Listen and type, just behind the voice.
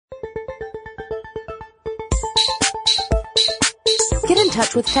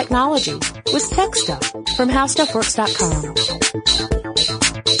touch with technology with Tech Stuff from HowStuffWorks.com.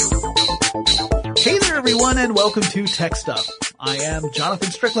 Hey there, everyone, and welcome to Tech Stuff. I am Jonathan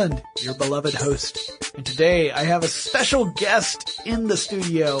Strickland, your beloved host, and today I have a special guest in the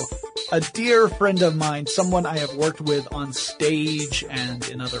studio, a dear friend of mine, someone I have worked with on stage and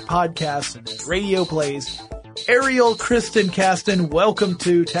in other podcasts and in radio plays, Ariel Kristen Kasten. Welcome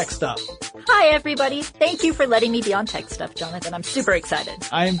to Tech Stuff. Hi, everybody. Thank you for letting me be on Tech Stuff, Jonathan. I'm super excited.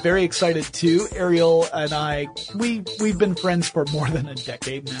 I am very excited too. Ariel and we've been friends for more than a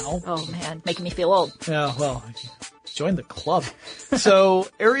decade now. Oh man, making me feel old. Yeah, well, join the club. So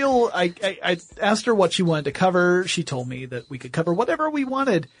Ariel, I asked her what she wanted to cover. She told me that we could cover whatever we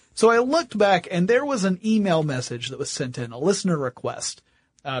wanted. So I looked back and there was an email message that was sent in, a listener request.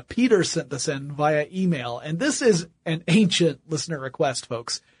 Peter sent this in via email, and this is an ancient listener request,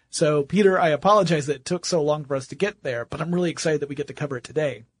 folks. So Peter, I apologize that it took so long for us to get there, but I'm really excited that we get to cover it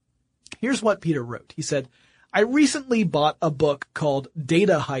today. Here's what Peter wrote. He said, I recently bought a book called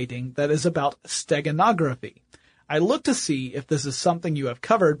Data Hiding that is about steganography. I looked to see if this is something you have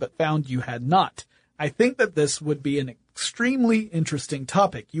covered, but found you had not. I think that this would be an extremely interesting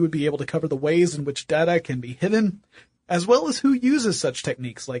topic. You would be able to cover the ways in which data can be hidden, as well as who uses such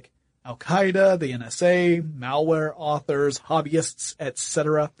techniques like Al-Qaeda, the NSA, malware authors, hobbyists,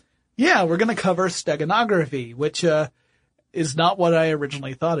 etc. Yeah, we're going to cover steganography, which is not what I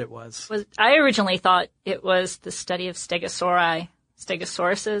originally thought it was. I originally thought it was the study of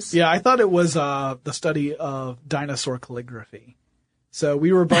stegosauruses. Yeah, I thought it was the study of dinosaur calligraphy. So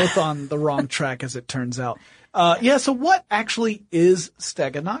we were both on the wrong track, as it turns out. So what actually is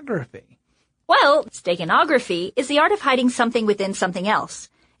steganography? Well, steganography is the art of hiding something within something else.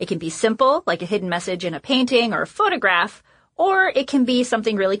 It can be simple, like a hidden message in a painting or a photograph, or it can be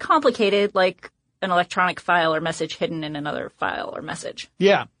something really complicated, like an electronic file or message hidden in another file or message.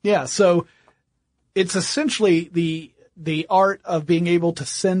 Yeah. So it's essentially the art of being able to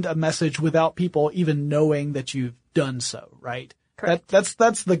send a message without people even knowing that you've done so, right? Correct.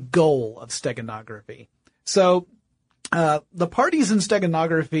 That's the goal of steganography. So the parties in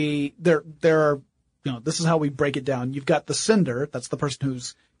steganography, there are, this is how we break it down. You've got the sender, that's the person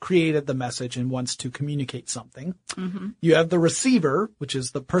who's created the message and wants to communicate something. Mm-hmm. You have the receiver, which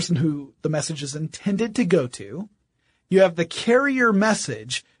is the person who the message is intended to go to. You have the carrier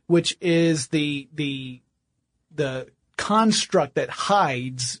message, which is the construct that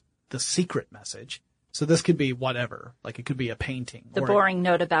hides the secret message. So this could be whatever, like it could be a painting. The boring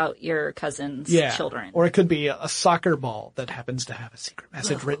note about your cousin's children. Or it could be a soccer ball that happens to have a secret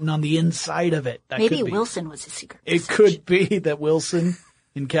message written on the inside of it. Maybe Wilson was a secret message. It could be that Wilson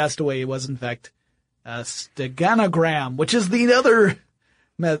in Castaway was in fact a steganogram, which is the other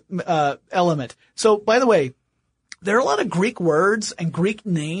element. So by the way, there are a lot of Greek words and Greek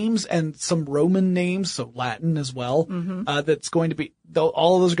names and some Roman names, so Latin as well, that's going to be,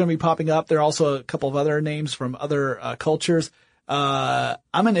 all of those are going to be popping up. There are also a couple of other names from other cultures. I'm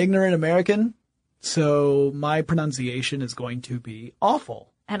an ignorant American, so my pronunciation is going to be awful.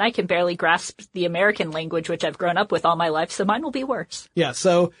 And I can barely grasp the American language, which I've grown up with all my life, so mine will be worse. Yeah,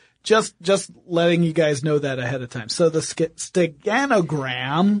 so just letting you guys know that ahead of time. So the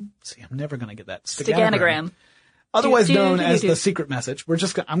steganogram, see, I'm never going to get that. Steganogram. Otherwise known as the secret message.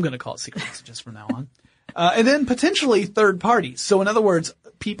 I'm going to call it secret messages from now on. And then potentially third parties. So in other words,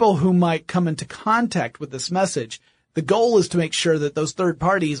 people who might come into contact with this message, the goal is to make sure that those third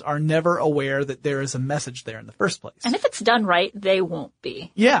parties are never aware that there is a message there in the first place. And if it's done right, they won't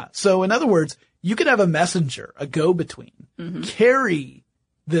be. Yeah. So in other words, you could have a messenger, a go-between, carry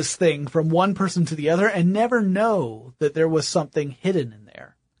this thing from one person to the other and never know that there was something hidden in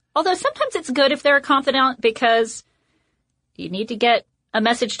there. Although sometimes it's good if they're a confidant because you need to get a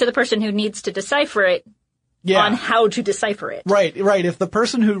message to the person who needs to decipher it on how to decipher it. Right. If the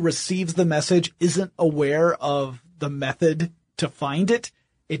person who receives the message isn't aware of the method to find it,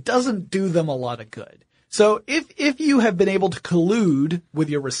 it doesn't do them a lot of good. So if you have been able to collude with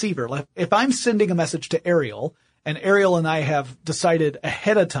your receiver, like if I'm sending a message to Ariel and Ariel and I have decided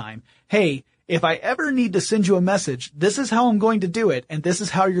ahead of time, hey, if I ever need to send you a message, this is how I'm going to do it, and this is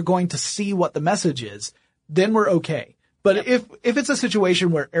how you're going to see what the message is, then we're okay. But if it's a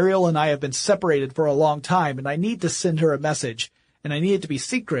situation where Ariel and I have been separated for a long time and I need to send her a message and I need it to be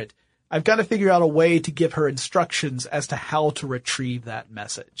secret, I've got to figure out a way to give her instructions as to how to retrieve that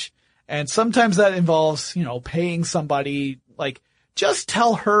message. And sometimes that involves, paying somebody, like, just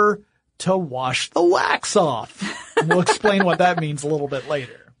tell her to wash the wax off. And we'll explain what that means a little bit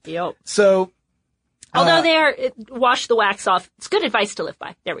later. Yep. So, although wash the wax off, it's good advice to live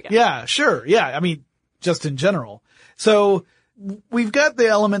by. There we go. Yeah, sure. Yeah. I mean, just in general. So we've got the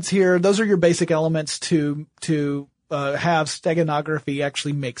elements here. Those are your basic elements to have steganography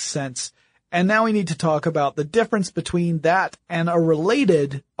actually make sense. And now we need to talk about the difference between that and a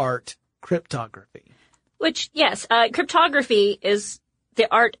related art, cryptography. Which, yes, cryptography is the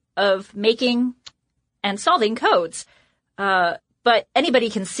art of making and solving codes. But anybody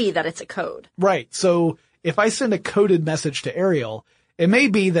can see that it's a code. Right. So if I send a coded message to Ariel, it may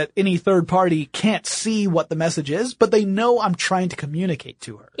be that any third party can't see what the message is, but they know I'm trying to communicate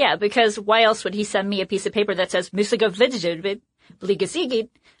to her. Yeah, because why else would he send me a piece of paper that says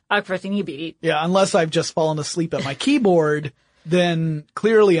Yeah, unless I've just fallen asleep at my keyboard, then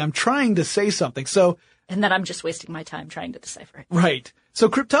clearly I'm trying to say something. So, and then I'm just wasting my time trying to decipher it. Right. So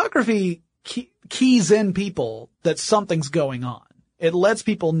cryptography keys in people that something's going on. It lets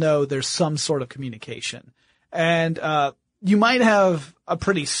people know there's some sort of communication. And, you might have a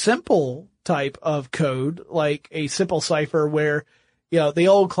pretty simple type of code, like a simple cipher where, the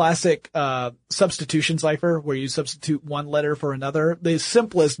old classic, substitution cipher where you substitute one letter for another. The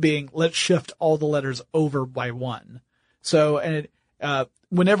simplest being, let's shift all the letters over by one. So, and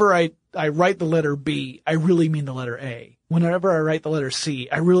whenever I write the letter B, I really mean the letter A. Whenever I write the letter C,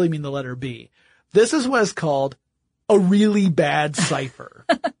 I really mean the letter B. This is what is called a really bad cipher.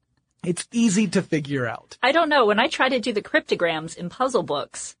 It's easy to figure out. I don't know. When I try to do the cryptograms in puzzle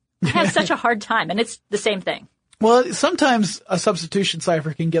books, I have such a hard time, and it's the same thing. Well, sometimes a substitution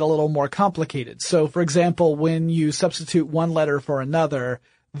cipher can get a little more complicated. So, for example, when you substitute one letter for another,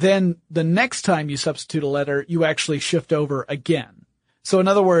 then the next time you substitute a letter, you actually shift over again. So, in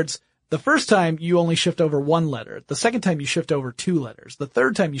other words, the first time you only shift over one letter. The second time you shift over two letters. The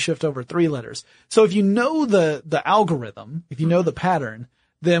third time you shift over three letters. So if you know the algorithm, if you know the pattern,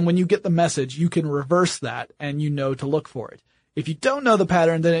 then when you get the message, you can reverse that and you know to look for it. If you don't know the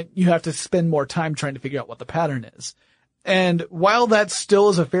pattern, then you have to spend more time trying to figure out what the pattern is. And while that still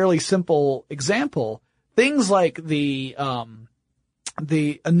is a fairly simple example, things like the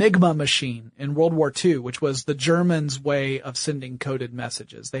Enigma machine in World War II, which was the Germans' way of sending coded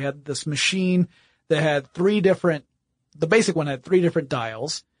messages. They had this machine that had the basic one had 3 different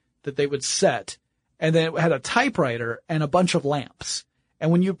dials that they would set, and then it had a typewriter and a bunch of lamps. And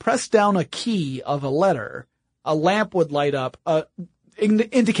when you press down a key of a letter, a lamp would light up,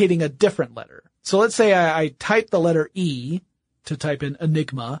 indicating a different letter. So let's say I type the letter E to type in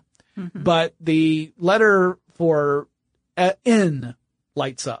Enigma, but the letter for N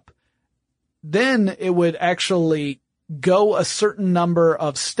lights up. Then it would actually go a certain number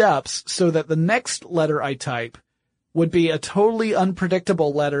of steps so that the next letter I type would be a totally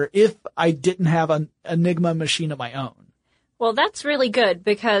unpredictable letter if I didn't have an Enigma machine of my own. Well, that's really good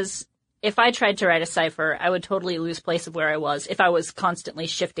because if I tried to write a cipher, I would totally lose place of where I was if I was constantly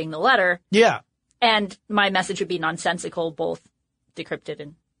shifting the letter. Yeah. And my message would be nonsensical, both decrypted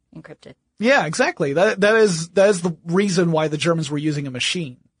and encrypted. Yeah, exactly. That is the reason why the Germans were using a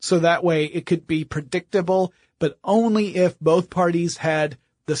machine. So that way it could be predictable, but only if both parties had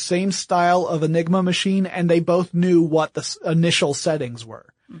the same style of Enigma machine and they both knew what the initial settings were.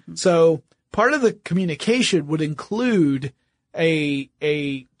 Mm-hmm. So part of the communication would include a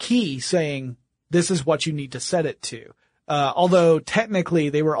key saying, this is what you need to set it to. Although technically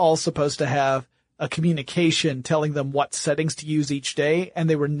they were all supposed to have a communication telling them what settings to use each day, and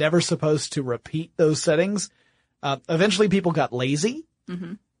they were never supposed to repeat those settings. Eventually people got lazy,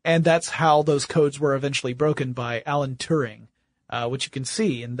 and that's how those codes were eventually broken by Alan Turing, which you can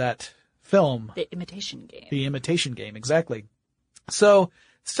see in that film. The Imitation Game. The Imitation Game, exactly. So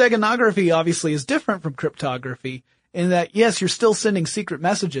steganography obviously is different from cryptography in that, yes, you're still sending secret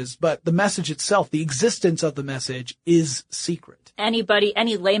messages, but the message itself, the existence of the message is secret. Any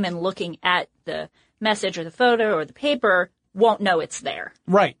layman looking at the message or the photo or the paper won't know it's there.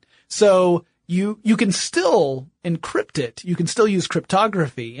 Right. So you can still encrypt it. You can still use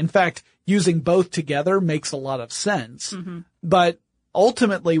cryptography. In fact, using both together makes a lot of sense. But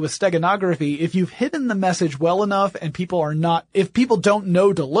ultimately with steganography, if you've hidden the message well enough and if people don't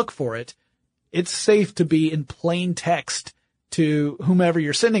know to look for it, it's safe to be in plain text to whomever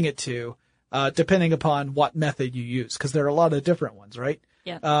you're sending it to, depending upon what method you use, because there are a lot of different ones, right?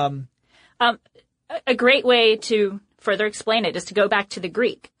 Yeah. A great way to further explain it is to go back to the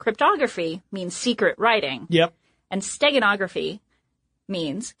Greek. Cryptography means secret writing. Yep. And steganography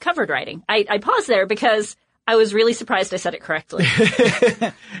means covered writing. I paused there because I was really surprised I said it correctly.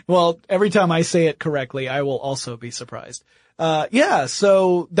 Well, every time I say it correctly, I will also be surprised.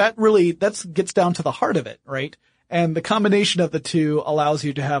 So that gets down to the heart of it, right? And the combination of the two allows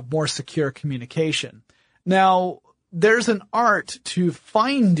you to have more secure communication. Now, there's an art to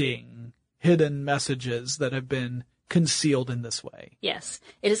finding hidden messages that have been concealed in this way. Yes.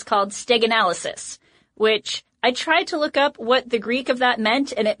 It is called steganalysis, which I tried to look up what the Greek of that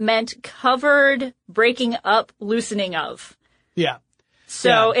meant, and it meant covered, breaking up, loosening of. Yeah.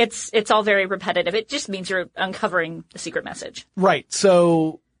 So it's all very repetitive. It just means you're uncovering the secret message. Right.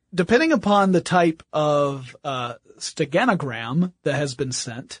 So depending upon the type of steganogram that has been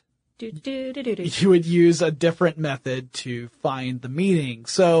sent, you would use a different method to find the meaning.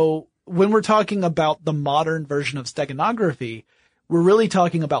 So when we're talking about the modern version of steganography, we're really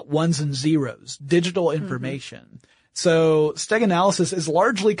talking about ones and zeros, digital information. So steganalysis is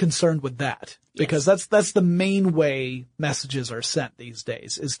largely concerned with that because that's the main way messages are sent these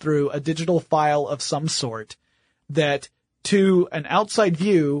days, is through a digital file of some sort that to an outside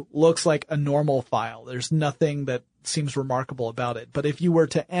view looks like a normal file. There's nothing that seems remarkable about it. But if you were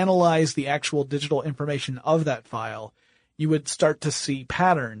to analyze the actual digital information of that file, you would start to see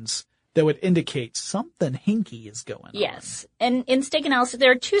patterns that would indicate something hinky is going on. Yes. And in steganalysis,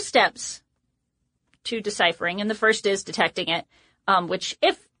 there are 2 steps to deciphering. And the first is detecting it, which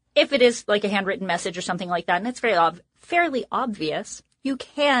if it is like a handwritten message or something like that, and it's fairly obvious, you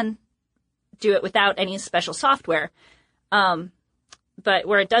can do it without any special software. But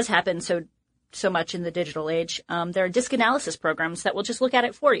where it does happen so much in the digital age, there are disk analysis programs that will just look at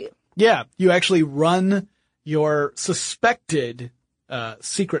it for you. Yeah. You actually run your suspected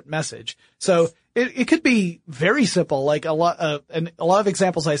secret message. So it could be very simple. Like a lot of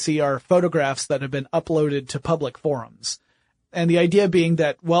examples I see are photographs that have been uploaded to public forums. And the idea being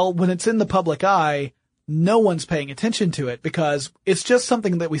that, well, when it's in the public eye, no one's paying attention to it because it's just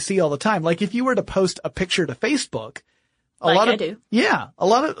something that we see all the time. Like if you were to post a picture to Facebook, a lot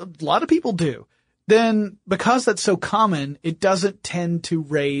of people do. Then because that's so common, it doesn't tend to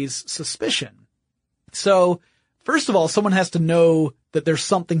raise suspicion. So first of all, someone has to know that there's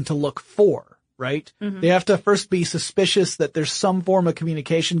something to look for, right? They have to first be suspicious that there's some form of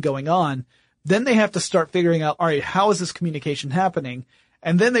communication going on. Then they have to start figuring out, all right, how is this communication happening?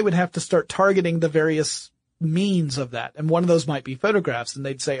 And then they would have to start targeting the various means of that. And one of those might be photographs. And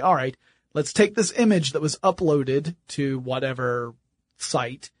they'd say, all right, let's take this image that was uploaded to whatever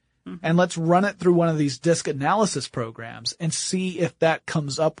site and let's run it through one of these disk analysis programs and see if that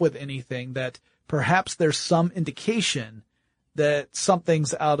comes up with anything that perhaps there's some indication that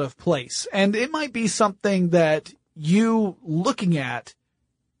something's out of place. And it might be something that you looking at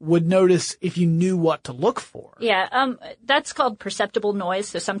would notice if you knew what to look for. Yeah, that's called perceptible noise.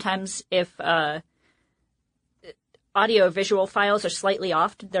 So sometimes if audio-visual files are slightly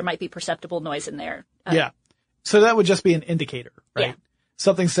off, there might be perceptible noise in there. Yeah. So that would just be an indicator, right? Yeah.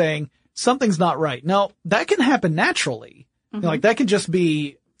 Something saying something's not right. Now, that can happen naturally. You know, like that can just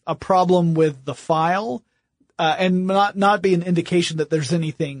be a problem with the file and not be an indication that there's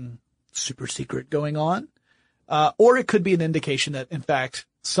anything super secret going on. Or it could be an indication that, in fact,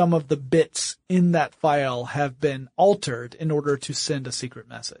 some of the bits in that file have been altered in order to send a secret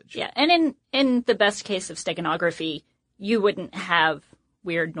message. Yeah, and in the best case of steganography, you wouldn't have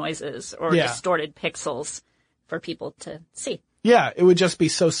weird noises or distorted pixels for people to see. Yeah, it would just be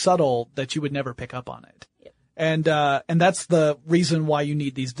so subtle that you would never pick up on it. Yep. And that's the reason why you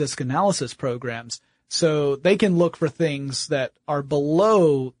need these disk analysis programs. So they can look for things that are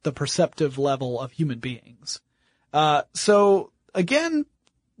below the perceptive level of human beings. So again,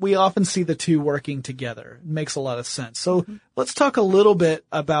 we often see the two working together. It makes a lot of sense. So let's talk a little bit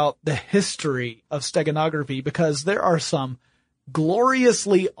about the history of steganography because there are some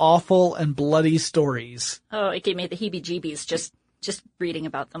gloriously awful and bloody stories. Oh, it gave me the heebie-jeebies just reading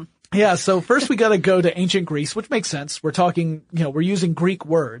about them. Yeah, so first we gotta go to ancient Greece, which makes sense. We're talking, we're using Greek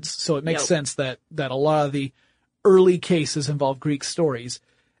words, so it makes sense that a lot of the early cases involve Greek stories.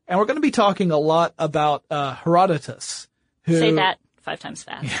 And we're gonna be talking a lot about, Herodotus, who... Say that 5 times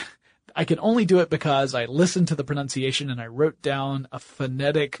fast. Yeah, I can only do it because I listened to the pronunciation and I wrote down a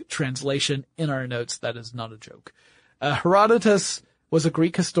phonetic translation in our notes. That is not a joke. Herodotus was a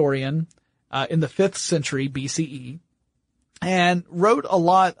Greek historian, in the 5th century BCE. And wrote a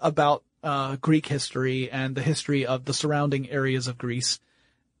lot about Greek history and the history of the surrounding areas of Greece.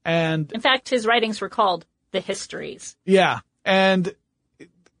 And in fact, his writings were called the Histories. Yeah, and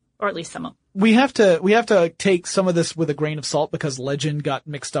or at least some of them. We have to take some of this with a grain of salt because legend got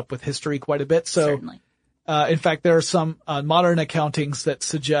mixed up with history quite a bit. So, certainly. In fact, there are some modern accountings that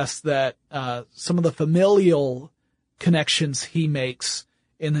suggest that some of the familial connections he makes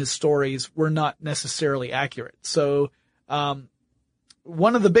in his stories were not necessarily accurate. So.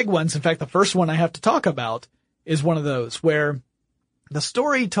 One of the big ones, in fact, the first one I have to talk about is one of those where the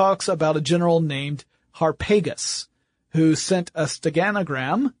story talks about a general named Harpagus who sent a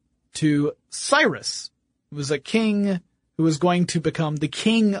steganogram to Cyrus. It was a king who was going to become the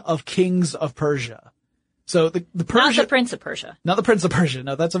king of kings of Persia. So the Persia, not the Prince of Persia. Not the Prince of Persia.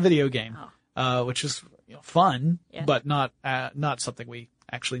 No, that's a video game, Oh. which is fun, Yeah. but not something we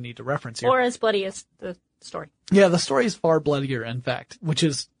actually need to reference here. Or as bloody as the story. Yeah, the story is far bloodier, in fact, which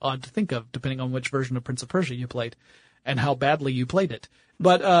is odd to think of, depending on which version of Prince of Persia you played and how badly you played it.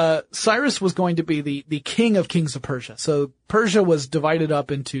 But Cyrus was going to be the king of kings of Persia. So Persia was divided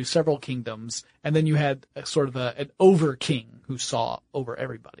up into several kingdoms, and then you had an over-king who saw over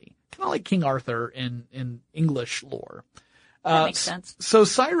everybody. Kind of like King Arthur in English lore. That makes sense. So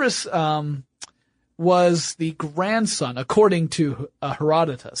Cyrus was the grandson, according to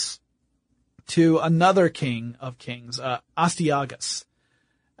Herodotus, to another king of kings, Astyages.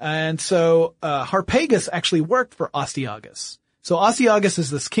 And so Harpagus actually worked for Astyages. So Astyages is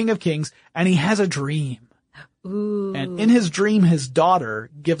this king of kings, and he has a dream. Ooh. And in his dream, his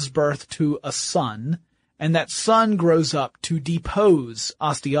daughter gives birth to a son, and that son grows up to depose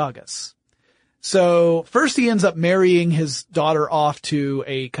Astyages. So first he ends up marrying his daughter off to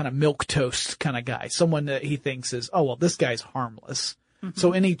a kind of milquetoast kind of guy, someone that he thinks is, oh, well, this guy's harmless. Mm-hmm.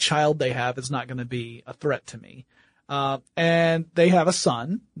 So any child they have is not going to be a threat to me. And they have a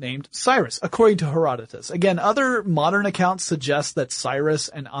son named Cyrus, according to Herodotus. Again, other modern accounts suggest that Cyrus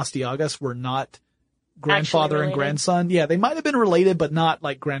and Astyages were not grandfather and grandson. Yeah, they might have been related, but not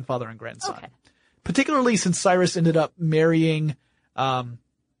like grandfather and grandson. Okay. Particularly since Cyrus ended up marrying,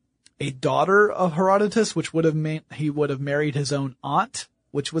 a daughter of Herodotus, which would have meant he would have married his own aunt,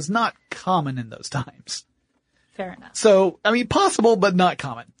 which was not common in those times. Fair enough. So, I mean, possible, but not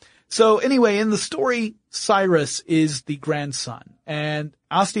common. So anyway, in the story, Cyrus is the grandson, and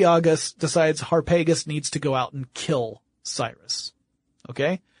Astyages decides Harpagus needs to go out and kill Cyrus.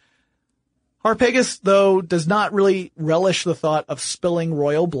 Okay? Harpagus, though, does not really relish the thought of spilling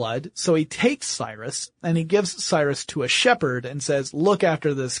royal blood, so he takes Cyrus, and he gives Cyrus to a shepherd and says, look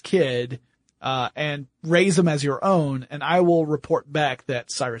after this kid, and raise him as your own, and I will report back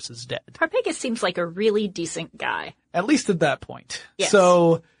that Cyrus is dead. Harpagus seems like a really decent guy. At least at that point. Yes.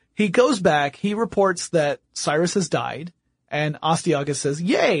 So he goes back, he reports that Cyrus has died, and Astyages says,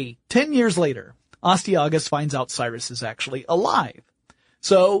 yay! 10 years later, Astyages finds out Cyrus is actually alive.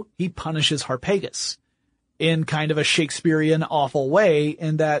 So he punishes Harpagus in kind of a Shakespearean awful way,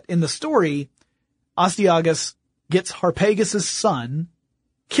 in that in the story, Astyages gets Harpagus' son,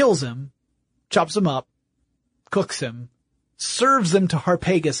 kills him, chops him up, cooks him, serves him to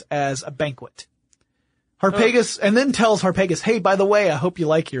Harpagus as a banquet. Harpagus, and then tells Harpagus, hey, by the way, I hope you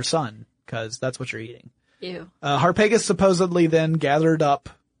like your son, because that's what you're eating. Ew. Harpagus supposedly then gathered up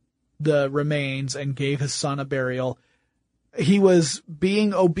the remains and gave his son a burial. He was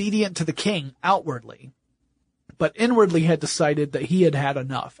being obedient to the king outwardly, but inwardly had decided that he had had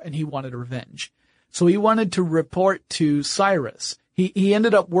enough and he wanted revenge. So he wanted to report to Cyrus. He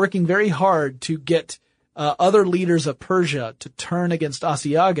ended up working very hard to get other leaders of Persia to turn against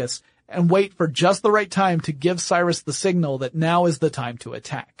Astyages and wait for just the right time to give Cyrus the signal that now is the time to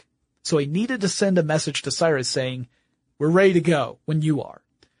attack. So he needed to send a message to Cyrus saying, we're ready to go when you are.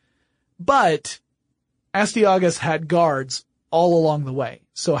 But Astyages had guards all along the way.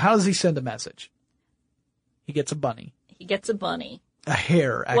 So how does he send a message? He gets a bunny. He gets a bunny. A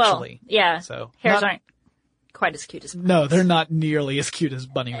hare, actually. Well, yeah. So hares aren't quite as cute as bunnies. No, they're not nearly as cute as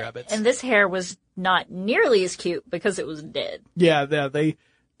bunny rabbits. And this hare was not nearly as cute because it was dead. Yeah,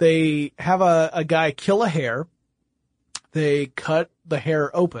 they have a guy kill a hare. They cut the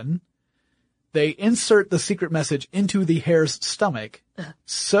hare open. They insert the secret message into the hare's stomach,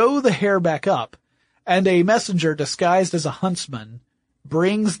 sew the hare back up, and a messenger disguised as a huntsman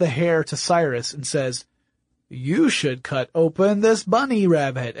brings the hare to Cyrus and says, you should cut open this bunny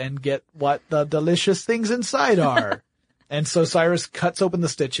rabbit and get what the delicious things inside are. And so Cyrus cuts open the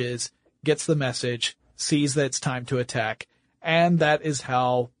stitches, gets the message, sees that it's time to attack, and that is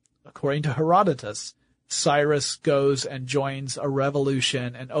how, according to Herodotus, Cyrus goes and joins a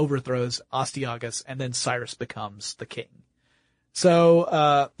revolution and overthrows Astyages, and then Cyrus becomes the king.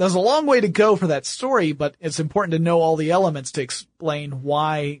 So, there's a long way to go for that story, but it's important to know all the elements to explain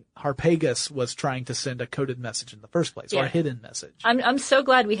why Harpagus was trying to send a coded message in the first place, or a hidden message. I'm so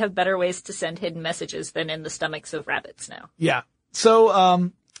glad we have better ways to send hidden messages than in the stomachs of rabbits now. Yeah.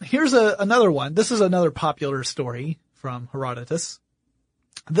 So, here's another one. This is another popular story from Herodotus.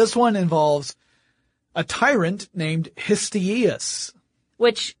 This one involves a tyrant named Histiaeus.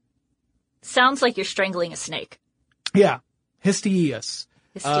 Which sounds like you're strangling a snake. Yeah. Histiaeus,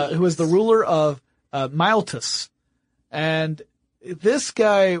 who was the ruler of Miletus. And this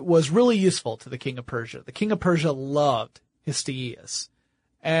guy was really useful to the king of Persia. The king of Persia loved Histiaeus.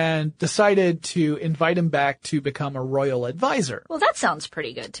 and decided to invite him back to become a royal advisor. Well, that sounds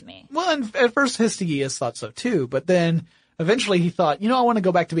pretty good to me. Well, and at first Histiaeus thought so too, but then eventually he thought, I want to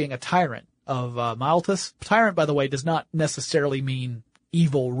go back to being a tyrant of Miletus. Tyrant, by the way, does not necessarily mean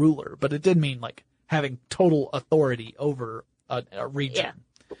evil ruler, but it did mean like having total authority over a region.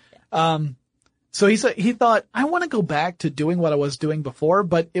 Yeah. So he thought, I want to go back to doing what I was doing before,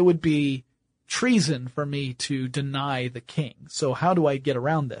 but it would be treason for me to deny the king. So how do I get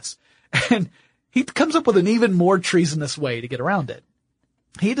around this? And he comes up with an even more treasonous way to get around it.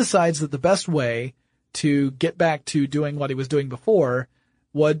 He decides that the best way to get back to doing what he was doing before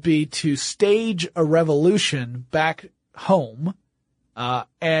would be to stage a revolution back home,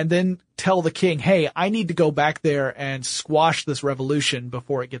 and then tell the king, hey, I need to go back there and squash this revolution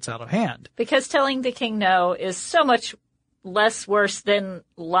before it gets out of hand. Because telling the king no is so much less worse than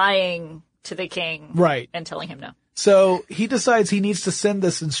lying to the king. Right. And telling him no. So he decides he needs to send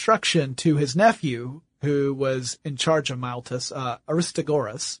this instruction to his nephew, who was in charge of Miletus,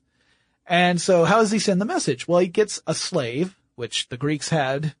 Aristagoras. And so how does he send the message? Well, he gets a slave, which the Greeks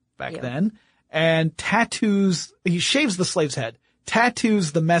had back then, and he shaves the slave's head,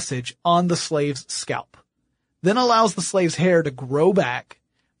 tattoos the message on the slave's scalp, then allows the slave's hair to grow back,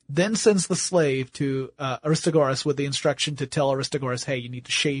 then sends the slave to Aristagoras with the instruction to tell Aristagoras, hey, you need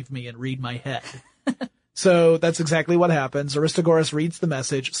to shave me and read my head. So that's exactly what happens. Aristagoras reads the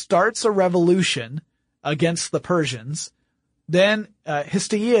message, starts a revolution against the Persians. Then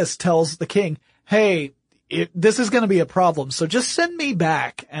Histiaeus tells the king, hey, this is going to be a problem, so just send me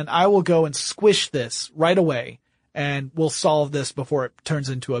back and I will go and squish this right away, and we'll solve this before it turns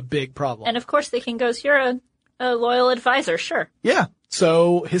into a big problem. And of course the king goes, you're a loyal advisor, sure. Yeah.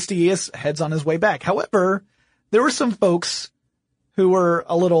 So Histiaeus heads on his way back. However, there were some folks who were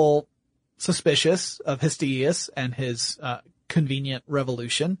a little suspicious of Histiaeus and his convenient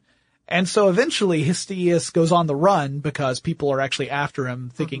revolution. And so eventually Histiaeus goes on the run because people are actually after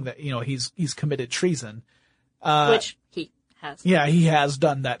him, thinking that, he's committed treason. Which he has. Yeah, he has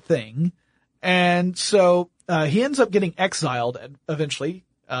done that thing. And so he ends up getting exiled eventually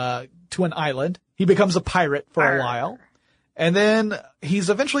to an island. He becomes a pirate for a while. And then he's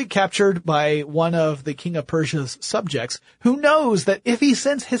eventually captured by one of the king of Persia's subjects, who knows that if he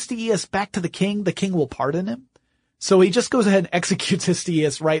sends Histiaeus back to the king will pardon him. So he just goes ahead and executes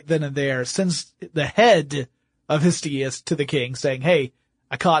Histiaeus right then and there, sends the head of Histiaeus to the king saying, hey,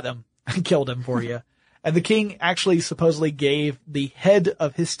 I caught him. I killed him for you. And the king actually supposedly gave the head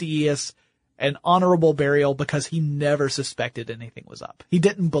of Histiaeus an honorable burial because he never suspected anything was up. He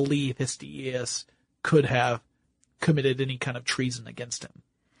didn't believe Histiaeus could have committed any kind of treason against him.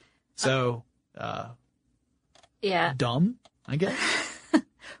 So, dumb, I guess.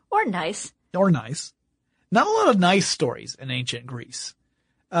 Or nice. Or nice. Not a lot of nice stories in ancient Greece.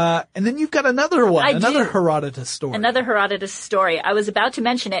 And then you've got another one, another Herodotus story. Another Herodotus story. I was about to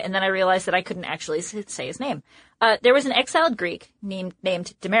mention it, and then I realized that I couldn't actually say his name. There was an exiled Greek named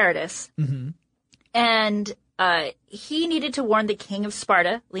Demaratus, and he needed to warn the king of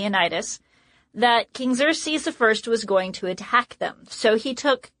Sparta, Leonidas, that King Xerxes I was going to attack them. So he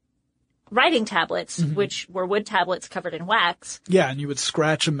took writing tablets, which were wood tablets covered in wax. Yeah, and you would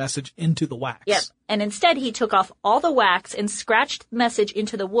scratch a message into the wax. Yep. And instead he took off all the wax and scratched the message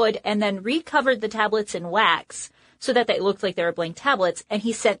into the wood and then recovered the tablets in wax so that they looked like they were blank tablets, and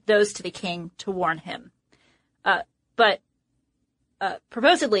he sent those to the king to warn him. But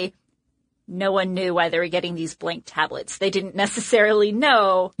proposedly, no one knew why they were getting these blank tablets. They didn't necessarily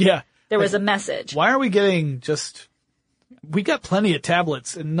know there was a message. Why are we getting we got plenty of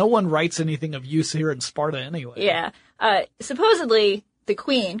tablets, and no one writes anything of use here in Sparta anyway. Yeah. Supposedly, the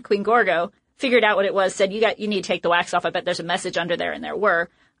Queen Gorgo, figured out what it was, said, you need to take the wax off. I bet there's a message under there, and there were.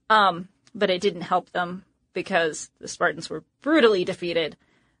 But it didn't help them because the Spartans were brutally defeated.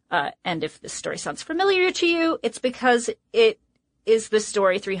 And if this story sounds familiar to you, it's because it is the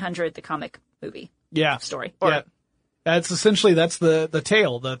story 300, the comic movie story. That's the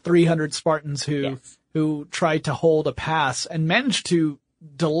tale, the 300 Spartans who tried to hold a pass and managed to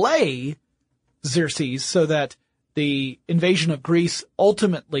delay Xerxes so that the invasion of Greece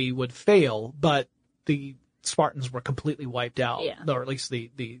ultimately would fail, but the Spartans were completely wiped out, or at least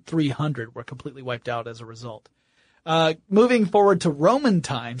the 300 were completely wiped out as a result. Moving forward to Roman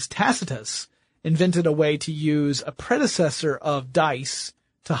times, Tacitus invented a way to use a predecessor of dice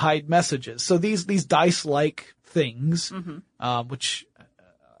to hide messages. So these dice-like things, which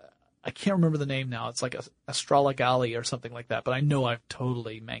I can't remember the name now. It's like astrologali or something like that, but I know I've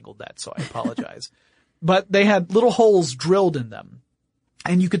totally mangled that, so I apologize. But they had little holes drilled in them,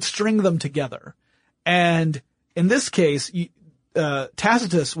 and you could string them together. And in this case,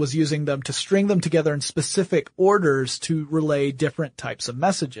 Tacitus was using them to string them together in specific orders to relay different types of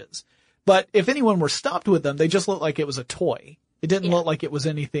messages. But if anyone were stopped with them, they just looked like it was a toy. It didn't look like it was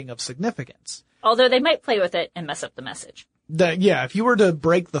anything of significance. Although they might play with it and mess up the message. If you were to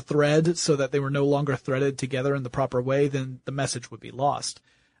break the thread so that they were no longer threaded together in the proper way, then the message would be lost.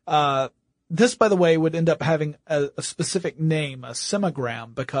 This, by the way, would end up having a specific name, a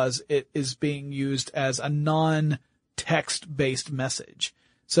semagram, because it is being used as a non-text-based message.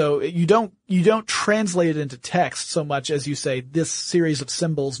 So you don't translate it into text so much as you say this series of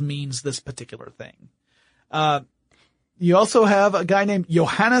symbols means this particular thing. You also have a guy named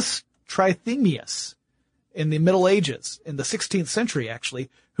Johannes Trithemius in the Middle Ages, in the 16th century actually,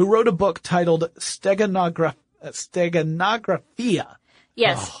 who wrote a book titled Steganography.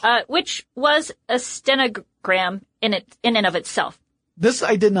 Yes, which was a stenogram in and of itself. This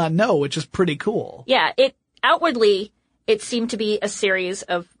I did not know, which is pretty cool. Yeah, outwardly, it seemed to be a series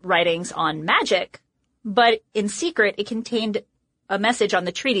of writings on magic, but in secret, it contained a message on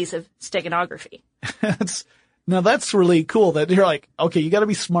the treatise of steganography. Now that's really cool that you're like, okay, you gotta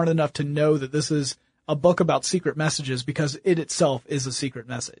be smart enough to know that this is a book about secret messages because it itself is a secret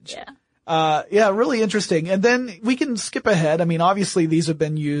message. Yeah. Really interesting. And then we can skip ahead. I mean, obviously these have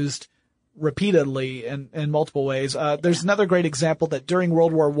been used repeatedly in multiple ways. There's another great example that during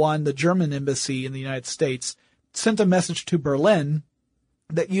World War I, the German embassy in the United States sent a message to Berlin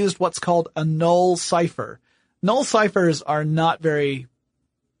that used what's called a null cipher. Null ciphers are not very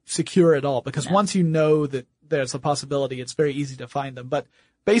secure at all because once you know that there's a possibility, it's very easy to find them. But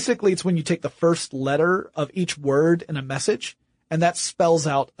basically it's when you take the first letter of each word in a message and that spells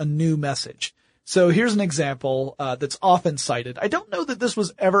out a new message. So here's an example that's often cited. I don't know that this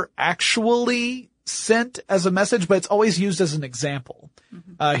was ever actually sent as a message, but it's always used as an example.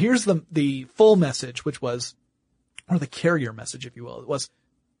 Mm-hmm. Here's the full message, which was, or the carrier message, if you will. It was,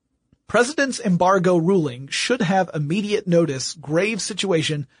 President's embargo ruling should have immediate notice, grave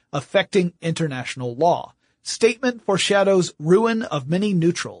situation affecting international law. Statement foreshadows ruin of many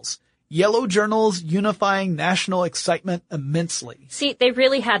neutrals. Yellow journals unifying national excitement immensely. See, they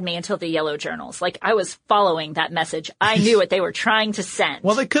really had me until the yellow journals. Like, I was following that message. I knew what they were trying to send.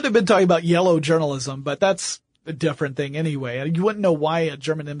 Well, they could have been talking about yellow journalism, but that's a different thing anyway. You wouldn't know why a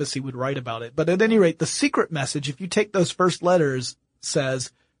German embassy would write about it. But at any rate, the secret message, if you take those first letters,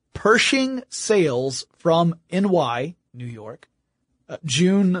 says, Pershing sails from NY, New York,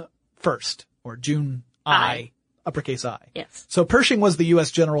 June 1st, or June I. Uppercase I. Yes. So Pershing was the U.S.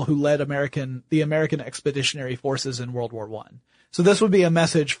 general who led the American expeditionary forces in World War I. So this would be a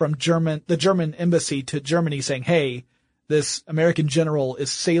message from the German embassy to Germany saying, hey, this American general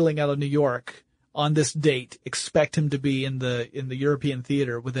is sailing out of New York on this date. Expect him to be in the European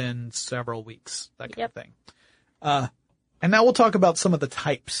theater within several weeks. That kind of thing. And now we'll talk about some of the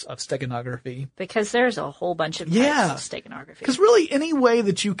types of steganography. Because there's a whole bunch of types of steganography. Because really any way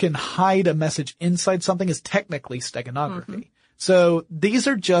that you can hide a message inside something is technically steganography. Mm-hmm. So these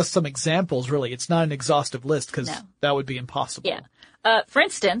are just some examples, really. It's not an exhaustive list because that would be impossible. Yeah. For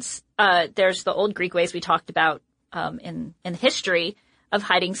instance, there's the old Greek ways we talked about in history of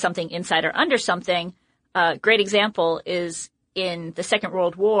hiding something inside or under something. Great example is in the Second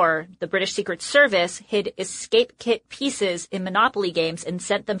World War, the British Secret Service hid escape kit pieces in Monopoly games and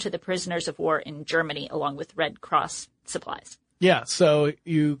sent them to the prisoners of war in Germany along with Red Cross supplies. Yeah, so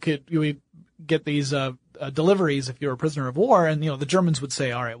you would get these deliveries if you're a prisoner of war, and the Germans would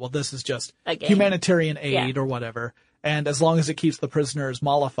say, all right, well, this is just humanitarian aid or whatever, and as long as it keeps the prisoners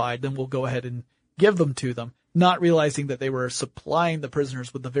mollified, then we'll go ahead and give them to them, not realizing that they were supplying the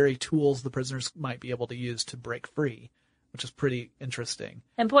prisoners with the very tools the prisoners might be able to use to break free, which is pretty interesting.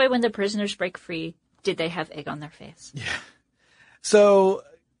 And boy, when the prisoners break free, did they have egg on their face. Yeah. So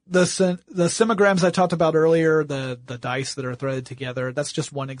the semograms I talked about earlier, the dice that are threaded together, that's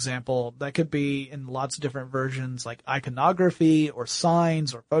just one example. That could be in lots of different versions, like iconography or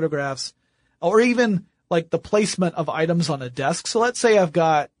signs or photographs, or even like the placement of items on a desk. So let's say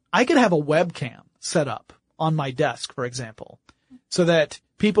I could have a webcam set up on my desk, for example, so that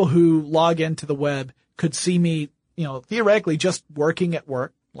people who log into the web could see me, theoretically just working at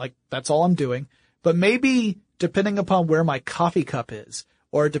work, like that's all I'm doing. But maybe depending upon where my coffee cup is,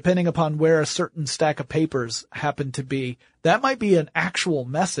 or depending upon where a certain stack of papers happen to be, that might be an actual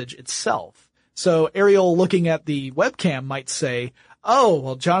message itself. So Ariel looking at the webcam might say, oh,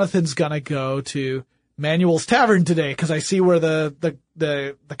 well, Jonathan's gonna go to Manuel's Tavern today because I see where the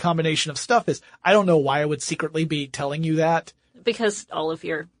combination of stuff is. I don't know why I would secretly be telling you that. Because all of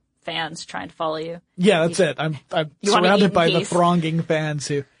your fans trying to follow you. Yeah, that's it. I'm surrounded by the thronging fans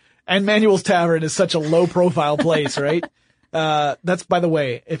and Manuel's Tavern is such a low profile place, right? That's, by the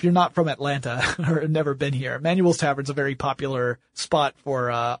way, if you're not from Atlanta or never been here, Manuel's Tavern's a very popular spot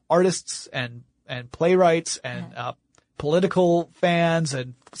for, artists and playwrights and, political fans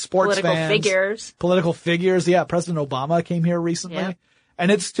and sports fans. Political figures. Yeah. President Obama came here recently. Yeah. And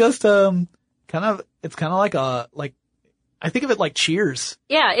it's just, it's kind of like I think of it like Cheers.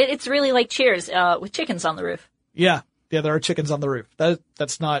 Yeah. It's really like Cheers, with chickens on the roof. Yeah. Yeah. There are chickens on the roof.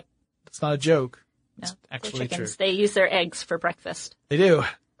 That's not a joke. No, it's actually true. They use their eggs for breakfast. They do.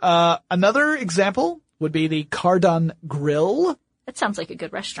 Another example would be the Cardon Grill. That sounds like a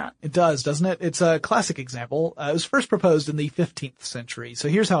good restaurant. It does, doesn't it? It's a classic example. It was first proposed in the 15th century. So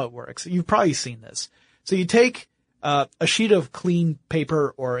here's how it works. You've probably seen this. So you take a sheet of clean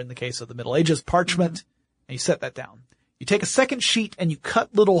paper, or in the case of the Middle Ages, parchment, and you set that down. You take a second sheet and you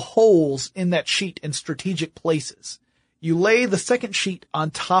cut little holes in that sheet in strategic places. You lay the second sheet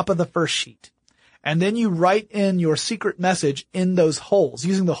on top of the first sheet. And then you write in your secret message in those holes,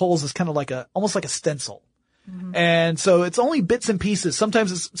 using the holes as kind of like almost like a stencil. Mm-hmm. And so it's only bits and pieces.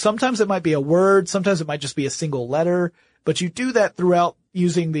 Sometimes it might be a word. Sometimes it might just be a single letter, but you do that throughout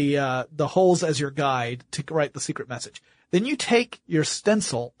using the holes as your guide to write the secret message. Then you take your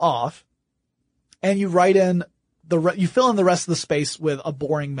stencil off and you write in you fill in the rest of the space with a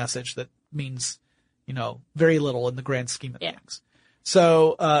boring message that means, very little in the grand scheme of things.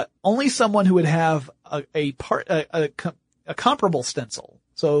 So, only someone who would have a comparable stencil.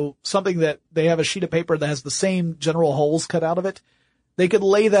 So something that they have a sheet of paper that has the same general holes cut out of it. They could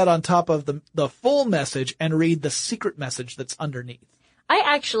lay that on top of the full message and read the secret message that's underneath. I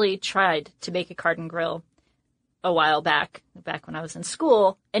actually tried to make a Cardon Grill a while back when I was in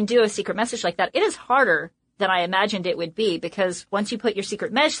school, and do a secret message like that. It is harder than I imagined it would be, because once you put your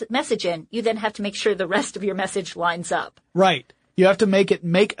secret message in, you then have to make sure the rest of your message lines up. Right. You have to make it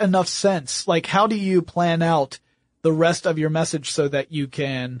make enough sense. Like, how do you plan out the rest of your message so that you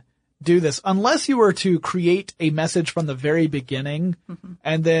can do this? Unless you were to create a message from the very beginning,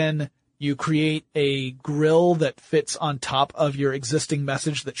 and then you create a grill that fits on top of your existing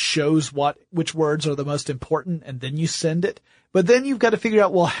message that shows which words are the most important, and then you send it. But then you've got to figure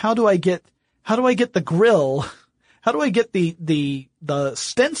out, well, how do I get the grill? How do I get the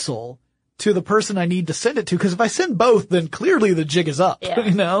stencil to the person I need to send it to? Because if I send both, then clearly the jig is up,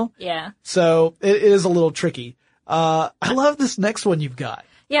 Yeah. So it is a little tricky. I love this next one you've got.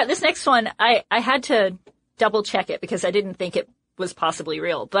 Yeah, this next one, I had to double check it because I didn't think it was possibly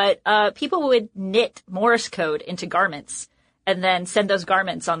real. But, people would knit Morse code into garments and then send those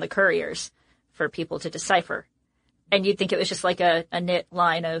garments on the couriers for people to decipher. And you'd think it was just like a knit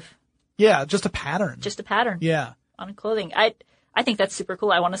line of... Yeah, just a pattern. Yeah. On clothing. I think that's super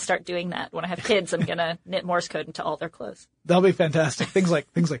cool. I want to start doing that. When I have kids, I'm going to knit Morse code into all their clothes. That'll be fantastic. Things like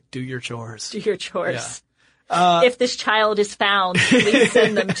do your chores. Do your chores. Yeah. If this child is found, please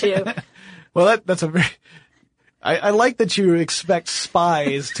send them to. Well, that's a very, I like that you expect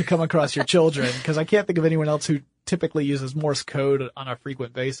spies to come across your children, because I can't think of anyone else who typically uses Morse code on a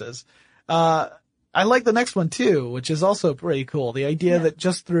frequent basis. I like the next one too, which is also pretty cool. The idea that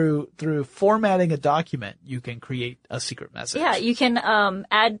just through formatting a document, you can create a secret message. Yeah, you can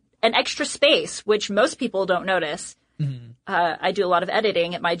add an extra space, which most people don't notice. Mm-hmm. I do a lot of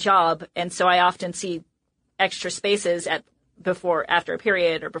editing at my job, and so I often see extra spaces after a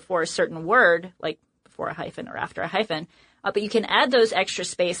period, or before a certain word, like before a hyphen or after a hyphen. But you can add those extra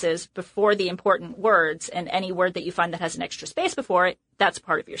spaces before the important words, and any word that you find that has an extra space before it, that's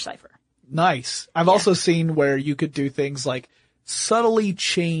part of your cipher. Nice. I've also seen where you could do things like subtly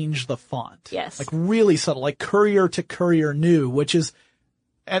change the font. Yes. Like really subtle, like courier to courier new, which is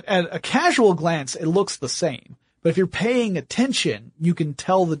at a casual glance, it looks the same. But if you're paying attention, you can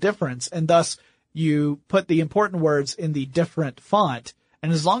tell the difference, and thus you put the important words in the different font.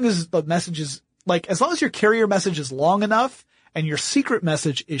 And as long as the message is as long as your carrier message is long enough and your secret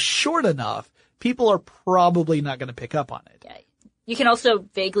message is short enough, people are probably not going to pick up on it. Yeah. You can also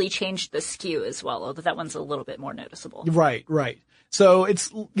vaguely change the skew as well, although that one's a little bit more noticeable. Right. So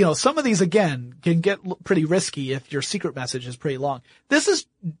it's, some of these again can get pretty risky if your secret message is pretty long. This is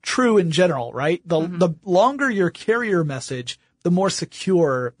true in general, right? The longer your carrier message, the more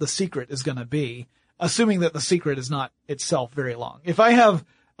secure the secret is going to be, assuming that the secret is not itself very long. If I have,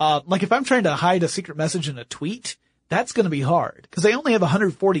 if I'm trying to hide a secret message in a tweet, that's going to be hard because they only have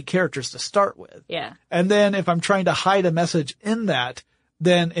 140 characters to start with. Yeah. And then if I'm trying to hide a message in that,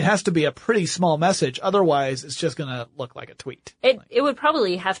 then it has to be a pretty small message. Otherwise, it's just going to look like a tweet. It would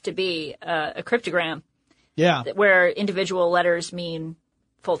probably have to be a cryptogram. Yeah. Where individual letters mean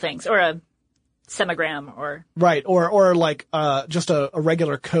full things, or a semigram, or. Right. Or just a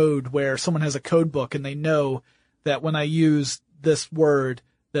regular code where someone has a code book and they know that when I use this word,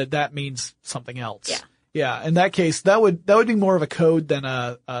 that means something else. Yeah. Yeah. In that case, that would be more of a code than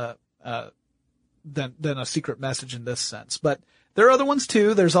than a secret message in this sense. But there are other ones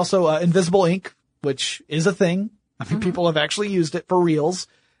too. There's also invisible ink, which is a thing. I mean, people have actually used it for reals.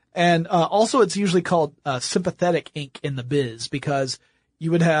 And also it's usually called sympathetic ink in the biz, because you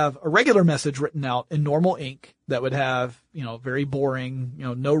would have a regular message written out in normal ink that would have, very boring,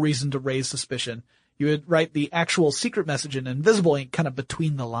 no reason to raise suspicion. You would write the actual secret message in invisible ink kind of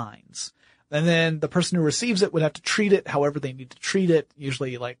between the lines. And then the person who receives it would have to treat it however they need to treat it,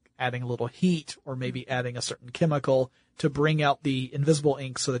 usually like adding a little heat or maybe adding a certain chemical to bring out the invisible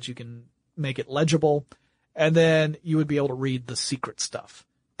ink so that you can make it legible. And then you would be able to read the secret stuff.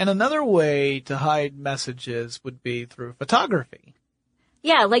 And another way to hide messages would be through photography.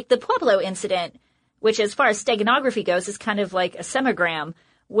 Yeah, like the Pueblo incident, which as far as steganography goes is kind of like a semagram,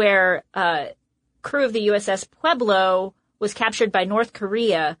 where crew of the USS Pueblo was captured by North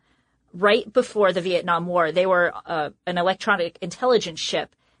Korea right before the Vietnam War. They were an electronic intelligence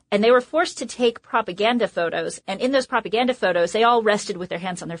ship, and they were forced to take propaganda photos. And in those propaganda photos, they all rested with their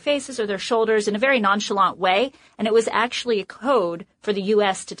hands on their faces or their shoulders in a very nonchalant way. And it was actually a code for the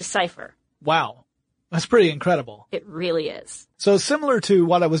U.S. to decipher. Wow. That's pretty incredible. It really is. So similar to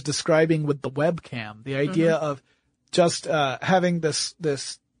what I was describing with the webcam, the idea of just having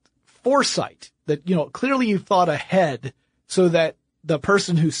this foresight that, clearly you thought ahead so that the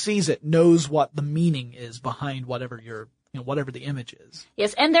person who sees it knows what the meaning is behind whatever whatever the image is.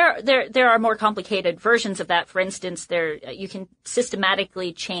 Yes, and there are more complicated versions of that. For instance, you can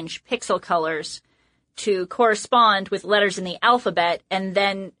systematically change pixel colors to correspond with letters in the alphabet, and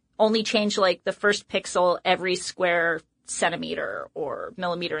then only change like the first pixel every square centimeter or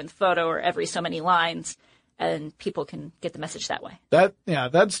millimeter in the photo, or every so many lines, and people can get the message that way.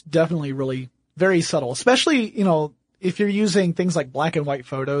 That's definitely really very subtle, especially, if you're using things like black and white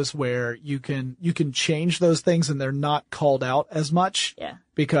photos where you can change those things and they're not called out as much. Yeah.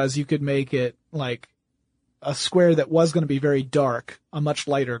 Because you could make it like a square that was going to be very dark, a much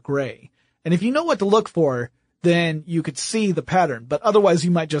lighter gray. And if you know what to look for, then you could see the pattern. But otherwise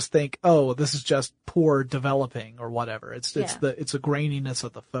you might just think, oh, this is just poor developing or whatever. It's a graininess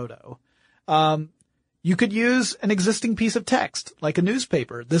of the photo. You could use an existing piece of text, like a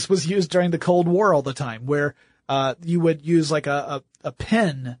newspaper. This was used during the Cold War all the time, where you would use like a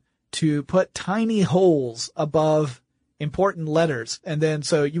pen to put tiny holes above important letters. And then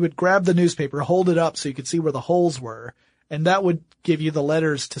so you would grab the newspaper, hold it up so you could see where the holes were. And that would give you the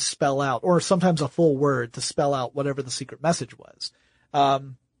letters to spell out, or sometimes a full word to spell out whatever the secret message was.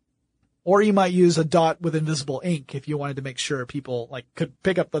 Or you might use a dot with invisible ink if you wanted to make sure people could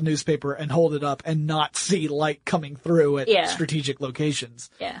pick up the newspaper and hold it up and not see light coming through at strategic locations.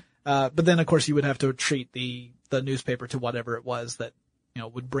 Yeah. But then of course you would have to treat the newspaper to whatever it was that,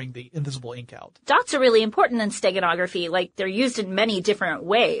 would bring the invisible ink out. Dots are really important in steganography. Like, they're used in many different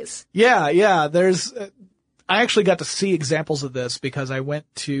ways. Yeah. I actually got to see examples of this because I went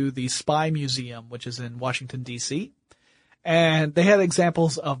to the Spy Museum, which is in Washington, D.C., and they had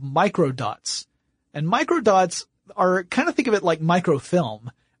examples of microdots. And microdots are, kind of think of it like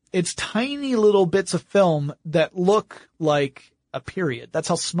microfilm. It's tiny little bits of film that look like a period. That's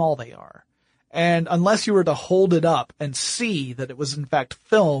how small they are. And unless you were to hold it up and see that it was in fact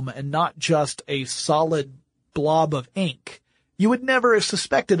film and not just a solid blob of ink, you would never have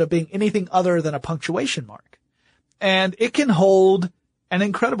suspected of being anything other than a punctuation mark. And it can hold an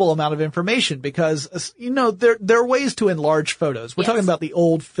incredible amount of information because, there are ways to enlarge photos. We're talking about the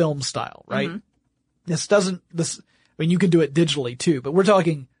old film style, right? Mm-hmm. You can do it digitally too, but we're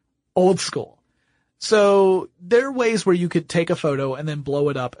talking old school. So there are ways where you could take a photo and then blow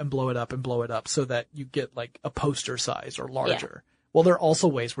it up and blow it up and blow it up so that you get like a poster size or larger. Yeah. Well, there are also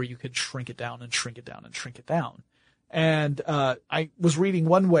ways where you could shrink it down and shrink it down and shrink it down. And I was reading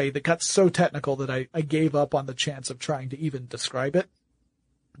one way that got so technical that I gave up on the chance of trying to even describe it.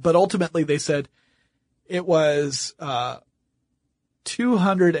 But ultimately they said it was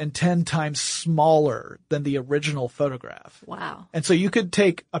 210 times smaller than the original photograph. Wow. And so you could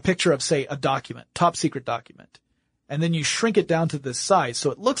take a picture of, say, a document, top secret document, and then you shrink it down to this size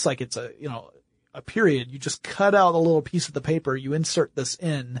so it looks like it's a period. You just cut out a little piece of the paper, you insert this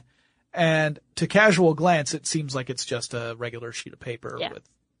in, and to casual glance, it seems like it's just a regular sheet of paper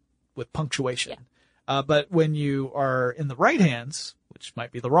with punctuation. Yeah. But when you are in the right hands, which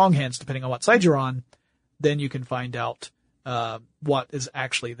might be the wrong hands depending on what side you're on, then you can find out what is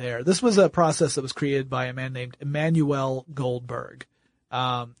actually there. This was a process that was created by a man named Emanuel Goldberg,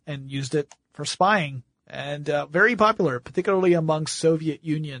 and used it for spying, and very popular, particularly among Soviet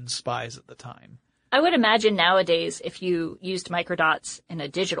Union spies at the time. I would imagine nowadays if you used microdots in a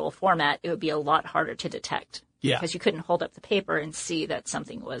digital format, it would be a lot harder to detect. Yeah. Because you couldn't hold up the paper and see that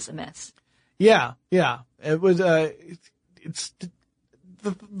something was amiss. Yeah. It was, the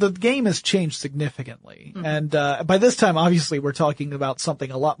game has changed significantly. Mm-hmm. And, by this time, obviously, we're talking about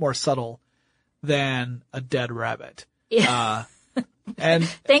something a lot more subtle than a dead rabbit. Yeah. And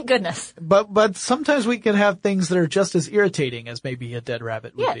thank goodness. But sometimes we can have things that are just as irritating as maybe a dead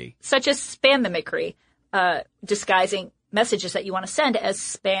rabbit would be. Such as spam mimicry, disguising messages that you want to send as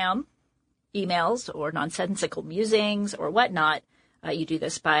spam emails or nonsensical musings or whatnot. You do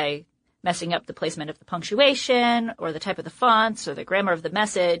this by messing up the placement of the punctuation or the type of the fonts or the grammar of the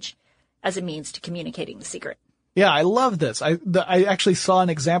message as a means to communicating the secret. Yeah, I love this. I actually saw an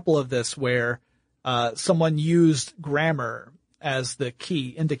example of this where someone used grammar as the key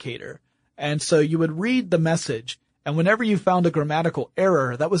indicator. And so you would read the message, and whenever you found a grammatical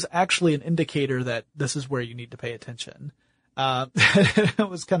error, that was actually an indicator that this is where you need to pay attention. It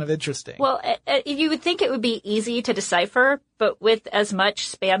was kind of interesting. Well, you would think it would be easy to decipher, but with as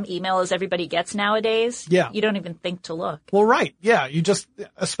much spam email as everybody gets nowadays, you don't even think to look. Well, right. Yeah. You just,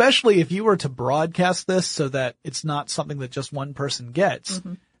 especially if you were to broadcast this so that it's not something that just one person gets,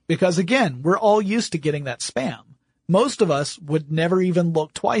 because again, we're all used to getting that spam. Most of us would never even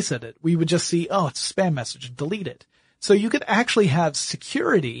look twice at it. We would just see, oh, it's a spam message and delete it. So you could actually have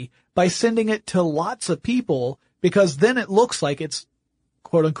security by sending it to lots of people, because then it looks like it's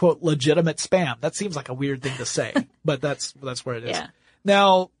quote unquote legitimate spam. That seems like a weird thing to say, but that's where it is. Yeah.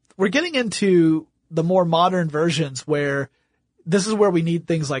 Now we're getting into the more modern versions where this is where we need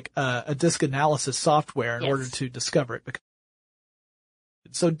things like a disk analysis software in order to discover it.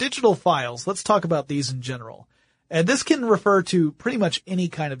 So digital files, let's talk about these in general. And this can refer to pretty much any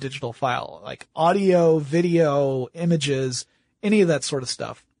kind of digital file, like audio, video, images, any of that sort of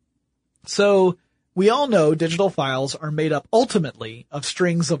stuff. So we all know digital files are made up ultimately of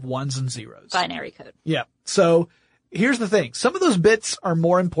strings of ones and zeros. Binary code. Yeah. So here's the thing. Some of those bits are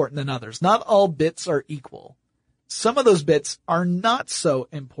more important than others. Not all bits are equal. Some of those bits are not so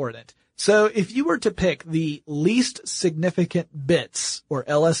important. So if you were to pick the least significant bits, or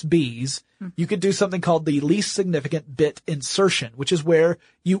LSBs, you could do something called the least significant bit insertion, which is where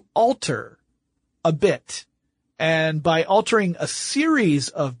you alter a bit. And by altering a series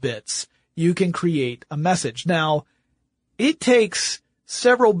of bits, you can create a message. Now, it takes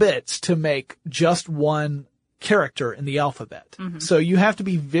several bits to make just one character in the alphabet. So you have to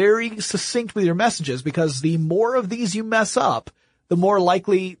be very succinct with your messages, because the more of these you mess up, the more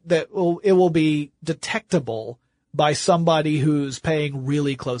likely that it will be detectable by somebody who's paying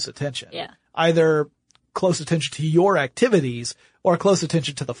really close attention. Yeah. Either close attention to your activities or close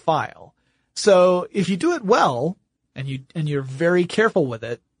attention to the file. So if you do it well and you're very careful with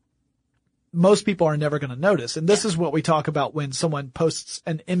it, most people are never going to notice. And this is what we talk about when someone posts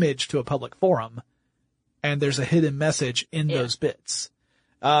an image to a public forum and there's a hidden message in those bits.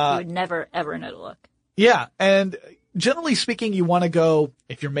 You would never, ever know to look. Yeah. And generally speaking, you want to go,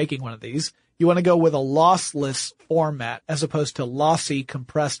 if you're making one of these, you want to go with a lossless format as opposed to lossy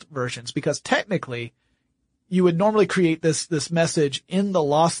compressed versions, because technically you would normally create this message in the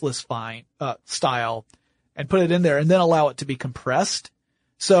lossless style and put it in there and then allow it to be compressed.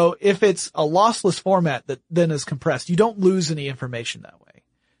 So if it's a lossless format that then is compressed, you don't lose any information that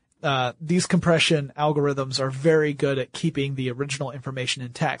way. These compression algorithms are very good at keeping the original information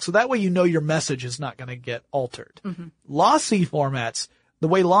intact. So that way you know your message is not going to get altered. Lossy formats, the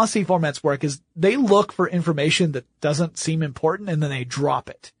way lossy formats work is they look for information that doesn't seem important and then they drop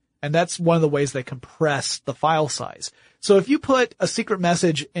it. And that's one of the ways they compress the file size. So if you put a secret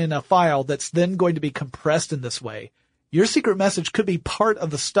message in a file that's then going to be compressed in this way, your secret message could be part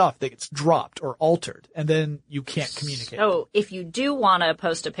of the stuff that gets dropped or altered, and then you can't communicate. So if you do want to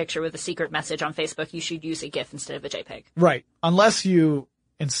post a picture with a secret message on Facebook, you should use a GIF instead of a JPEG. Right. Unless you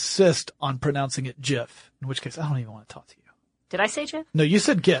insist on pronouncing it GIF, in which case I don't even want to talk to you. Did I say GIF? No, you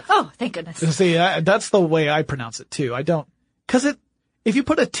said GIF. Oh, thank goodness. See, that's the way I pronounce it too. I don't, cause if you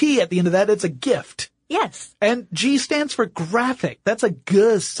put a T at the end of that, it's a gift. Yes. And G stands for graphic. That's a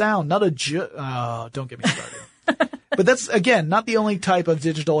G sound, not a J. Oh, don't get me started. But that's, again, not the only type of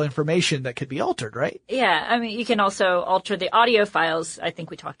digital information that could be altered, right? Yeah. I mean, you can also alter the audio files. I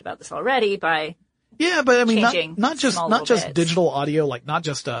think we talked about this already by but I mean, not just bits. digital audio, like not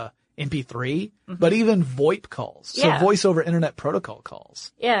just MP3, but even VoIP calls. So voice over internet protocol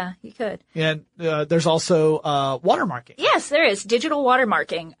calls. Yeah, you could. And there's also watermarking. Yes, there is digital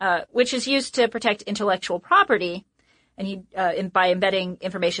watermarking, which is used to protect intellectual property, and by embedding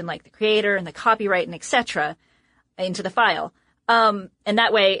information like the creator and the copyright and etc. into the file. And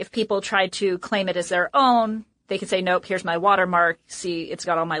that way, if people try to claim it as their own, they can say, nope, here's my watermark. See, it's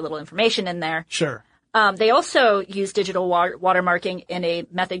got all my little information in there. Sure. They also use digital watermarking in a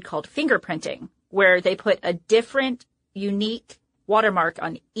method called fingerprinting, where they put a different, unique watermark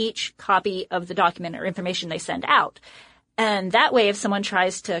on each copy of the document or information they send out. And that way, if someone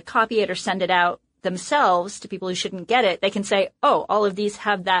tries to copy it or send it out themselves to people who shouldn't get it, they can say, oh, all of these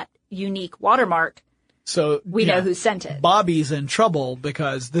have that unique watermark. So we know who sent it. Bobby's in trouble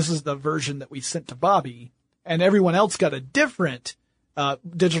because this is the version that we sent to Bobby, and everyone else got a different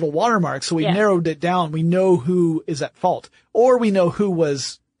digital watermark. So we narrowed it down. We know who is at fault, or we know who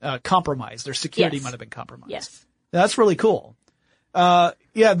was compromised. Their security might have been compromised. Yes. That's really cool.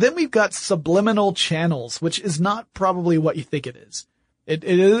 Then we've got subliminal channels, which is not probably what you think it is. It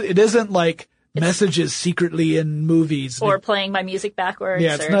isn't like messages secretly in movies. Or playing my music backwards.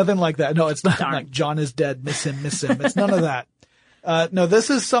 Yeah, it's nothing like that. No, it's not like John is dead, miss him. It's none of that. No, this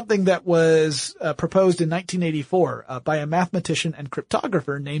is something that was proposed in 1984 by a mathematician and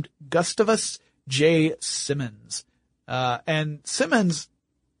cryptographer named Gustavus J. Simmons. And Simmons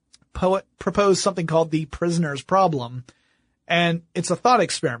proposed something called the prisoner's problem. And it's a thought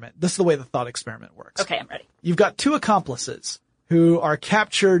experiment. This is the way the thought experiment works. Okay, I'm ready. You've got two accomplices who are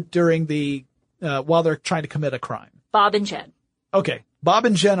captured during while they're trying to commit a crime. Bob and Jen. Okay. Bob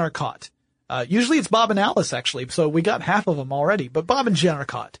and Jen are caught. Usually it's Bob and Alice, actually. So we got half of them already, but Bob and Jen are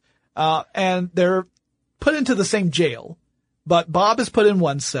caught. And they're put into the same jail, but Bob is put in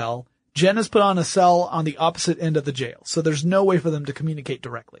one cell. Jen is put on a cell on the opposite end of the jail. So there's no way for them to communicate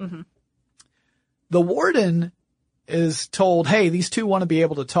directly. Mm-hmm. The warden is told, hey, these two want to be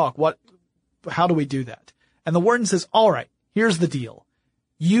able to talk. How do we do that? And the warden says, all right, here's the deal.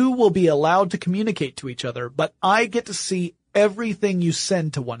 You will be allowed to communicate to each other, but I get to see everything you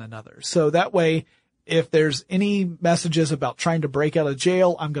send to one another. So that way, if there's any messages about trying to break out of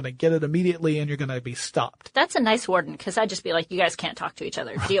jail, I'm going to get it immediately and you're going to be stopped. That's a nice warden, because I'd just be like, you guys can't talk to each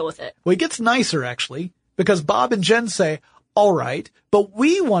other. Deal with it. Well, it gets nicer, actually, because Bob and Jen say, all right, but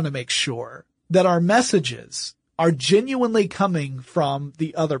we want to make sure that our messages are genuinely coming from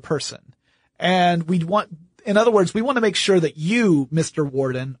the other person. And in other words, we want to make sure that you, Mr.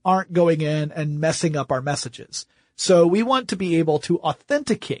 Warden, aren't going in and messing up our messages. So we want to be able to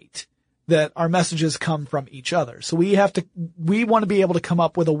authenticate that our messages come from each other. So we want to be able to come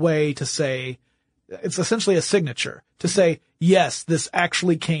up with a way to say, it's essentially a signature, to say, yes, this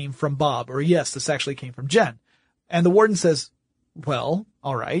actually came from Bob, or yes, this actually came from Jen. And the warden says, well,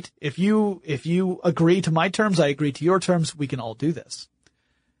 all right, if you agree to my terms, I agree to your terms, we can all do this.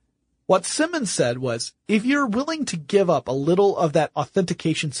 What Simmons said was, if you're willing to give up a little of that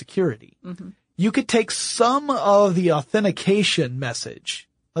authentication security, you could take some of the authentication message.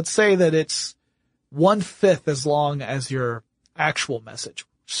 Let's say that it's 1/5 as long as your actual message,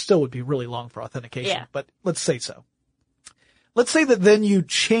 which still would be really long for authentication, but let's say so. Let's say that then you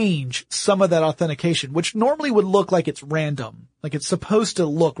change some of that authentication, which normally would look like it's random, like it's supposed to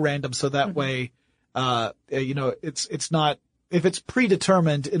look random. So that way, it's not, if it's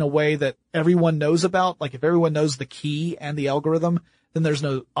predetermined in a way that everyone knows about, like if everyone knows the key and the algorithm, then there's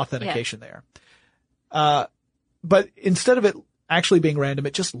no authentication there. But instead of it actually being random,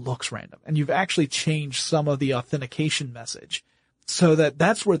 it just looks random. And you've actually changed some of the authentication message so that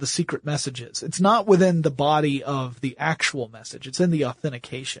that's where the secret message is. It's not within the body of the actual message. It's in the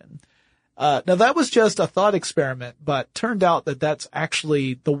authentication. Now that was just a thought experiment, but turned out that that's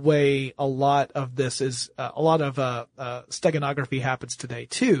actually the way a lot of this is, a lot of steganography happens today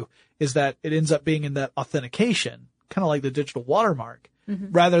too, is that it ends up being in that authentication, kind of like the digital watermark,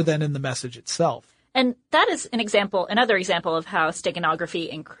 rather than in the message itself. And that is another example of how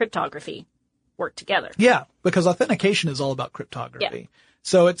steganography and cryptography work together. Yeah, because authentication is all about cryptography. Yeah.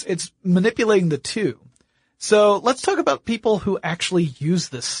 So it's manipulating the two. So let's talk about people who actually use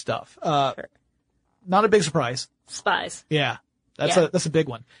this stuff. Sure. Not a big surprise. Spies. Yeah. That's a big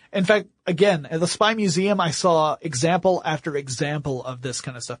one. In fact, again, at the Spy Museum, I saw example after example of this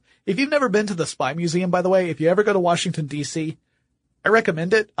kind of stuff. If you've never been to the Spy Museum, by the way, if you ever go to Washington DC, I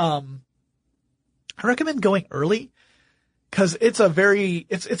recommend it. I recommend going early because it's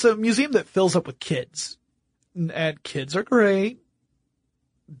a museum that fills up with kids, and kids are great,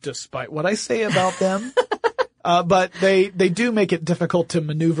 despite what I say about them. But they do make it difficult to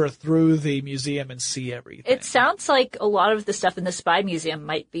maneuver through the museum and see everything. It sounds like a lot of the stuff in the Spy Museum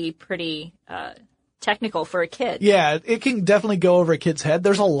might be pretty technical for a kid. Yeah, it can definitely go over a kid's head.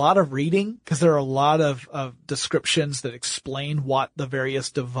 There's a lot of reading because there are a lot of descriptions that explain what the various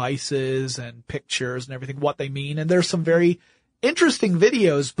devices and pictures and everything, what they mean. And there's some very interesting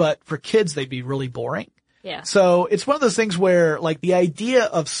videos, but for kids, they'd be really boring. Yeah. So it's one of those things where like the idea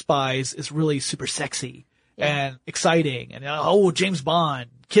of spies is really super sexy and exciting and, James Bond,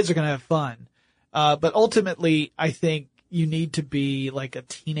 kids are going to have fun. But ultimately I think you need to be like a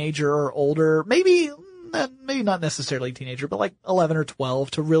teenager or older, maybe not necessarily teenager, but like 11 or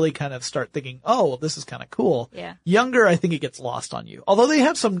 12 to really kind of start thinking, this is kind of cool. Yeah. Younger, I think it gets lost on you. Although they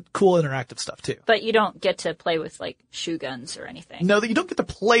have some cool interactive stuff too. But you don't get to play with like shoe guns or anything. No, you don't get to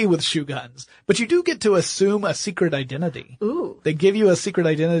play with shoe guns, but you do get to assume a secret identity. Ooh. They give you a secret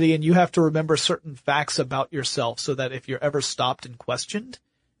identity and you have to remember certain facts about yourself so that if you're ever stopped and questioned,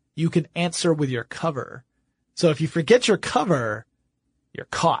 you can answer with your cover. So if you forget your cover, you're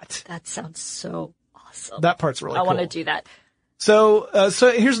caught. That sounds so awesome. That part's really cool. I want to do that. So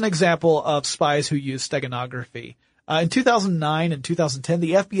here's an example of spies who use steganography. In 2009 and 2010,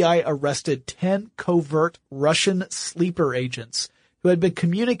 the FBI arrested 10 covert Russian sleeper agents who had been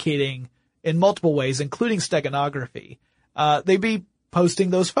communicating in multiple ways, including steganography. They'd be posting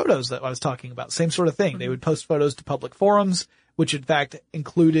those photos that I was talking about. Same sort of thing. Mm-hmm. They would post photos to public forums, which in fact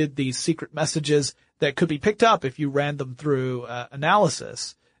included these secret messages that could be picked up if you ran them through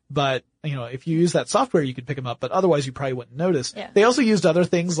analysis. But, if you use that software, you could pick them up, but otherwise you probably wouldn't notice. Yeah. They also used other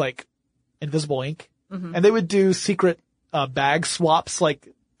things like invisible ink, and they would do secret bag swaps, like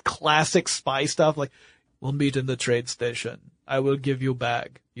classic spy stuff, like, we'll meet in the trade station. I will give you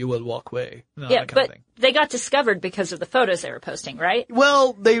bag. You will walk away. Yeah, but they got discovered because of the photos they were posting, right?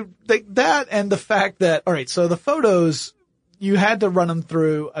 Well, they that and the fact that, all right, so the photos, you had to run them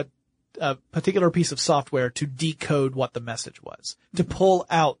through a particular piece of software to decode what the message was, to pull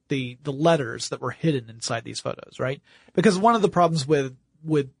out the letters that were hidden inside these photos, right? Because one of the problems with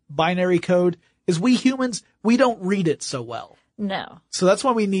binary code is we humans, we don't read it so well. No. So that's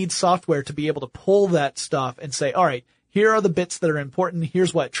why we need software to be able to pull that stuff and say, all right, here are the bits that are important.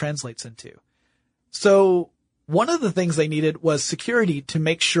 Here's what it translates into. So one of the things they needed was security to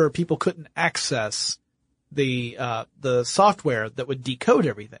make sure people couldn't access the software that would decode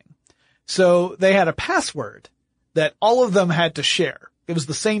everything. So they had a password that all of them had to share. It was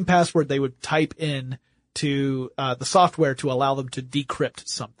the same password they would type in to the software to allow them to decrypt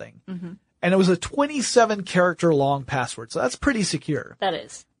something. Mm-hmm. And it was a 27 character long password. So that's pretty secure. That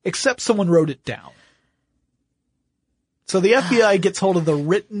is. Except someone wrote it down. So the FBI gets hold of the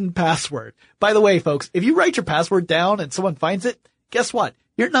written password. By the way, folks, if you write your password down and someone finds it, guess what?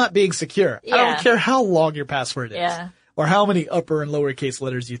 You're not being secure. Yeah. I don't care how long your password is. Yeah. Or how many upper and lowercase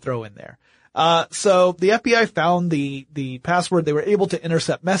letters you throw in there. So the FBI found the password. They were able to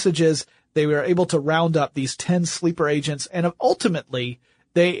intercept messages. They were able to round up these 10 sleeper agents, and ultimately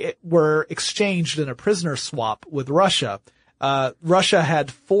they were exchanged in a prisoner swap with Russia. Russia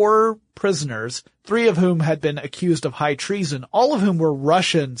had 4 prisoners, 3 of whom had been accused of high treason, all of whom were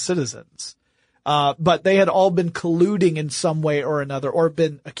Russian citizens. But they had all been colluding in some way or another, or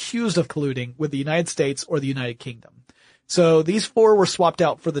been accused of colluding with the United States or the United Kingdom. So these 4 were swapped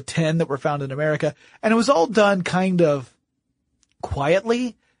out for the 10 that were found in America. And it was all done kind of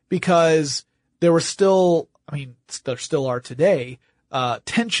quietly because there were still, there still are today,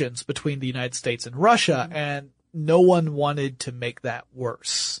 tensions between the United States and Russia, and no one wanted to make that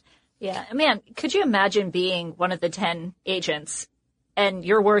worse. Yeah. Man, could you imagine being one of the 10 agents and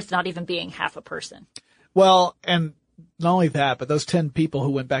your worth not even being half a person? Well, and not only that, but those 10 people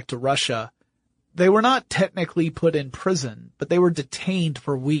who went back to Russia, they were not technically put in prison, but they were detained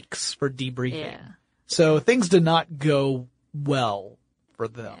for weeks for debriefing. Yeah. So things did not go well for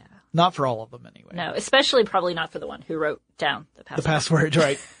them. Yeah. Not for all of them anyway. No, especially probably not for the one who wrote down the password. The password,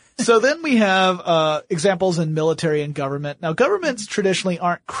 right. So then we have examples in military and government. Now, governments traditionally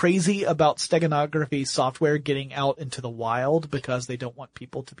aren't crazy about steganography software getting out into the wild because they don't want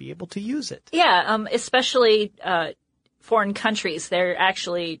people to be able to use it. Yeah, especially foreign countries. There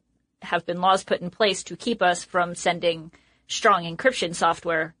actually have been laws put in place to keep us from sending strong encryption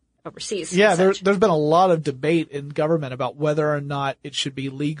software overseas. Yeah, there's been a lot of debate in government about whether or not it should be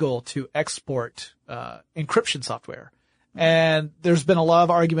legal to export encryption software. And there's been a lot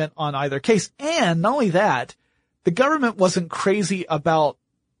of argument on either case. And not only that, the government wasn't crazy about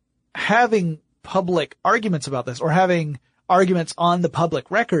having public arguments about this or having arguments on the public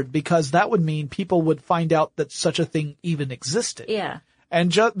record because that would mean people would find out that such a thing even existed. Yeah.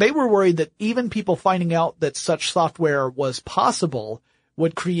 And they were worried that even people finding out that such software was possible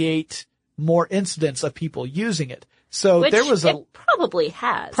would create more incidents of people using it. So Which there was it probably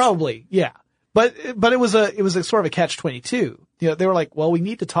has. Probably, yeah. But it was a sort of a catch-22. They were like, well, we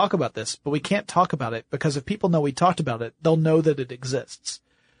need to talk about this, but we can't talk about it because if people know we talked about it, they'll know that it exists.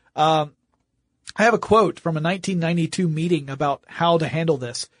 I have a quote from a 1992 meeting about how to handle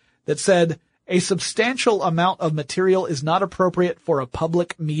this that said, A substantial amount of material is not appropriate for a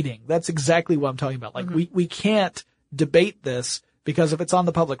public meeting. That's exactly what I'm talking about. Like, we can't debate this because if it's on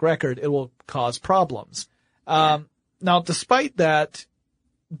the public record, it will cause problems. Now, despite that,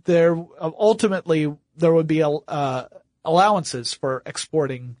 ultimately there would be allowances for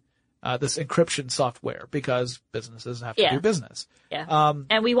exporting this encryption software because businesses have to do business. Yeah.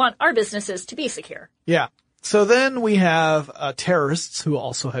 And we want our businesses to be secure. Yeah. So then we have terrorists who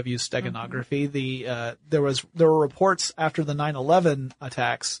also have used steganography. There were reports after the 9/11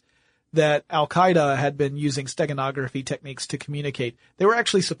 attacks that Al-Qaeda had been using steganography techniques to communicate. They were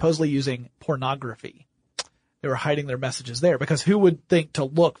actually supposedly using pornography. They were hiding their messages there because who would think to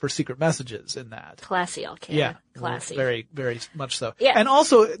look for secret messages in that? Classy, Al-Qaeda. Yeah. Classy. Very, very much so. Yeah. And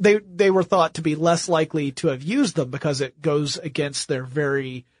also they were thought to be less likely to have used them because it goes against their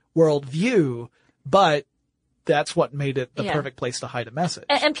very worldview, but that's what made it the perfect place to hide a message.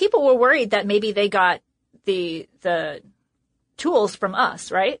 And people were worried that maybe they got the tools from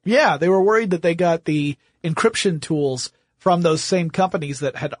us, right? Yeah, they were worried that they got the encryption tools from those same companies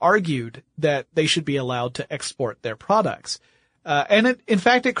that had argued that they should be allowed to export their products. And in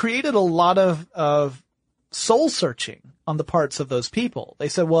fact, it created a lot of soul searching on the parts of those people. They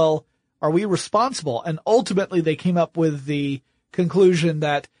said, well, are we responsible? And ultimately they came up with the conclusion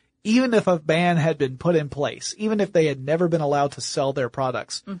that even if a ban had been put in place, even if they had never been allowed to sell their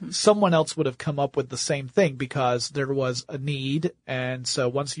products, someone else would have come up with the same thing because there was a need. And so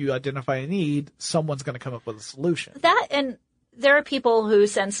once you identify a need, someone's going to come up with a solution. That, and there are people who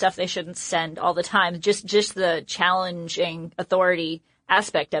send stuff they shouldn't send all the time. Just the challenging authority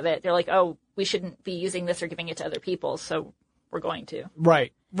aspect of it. They're like, oh, we shouldn't be using this or giving it to other people, so we're going to.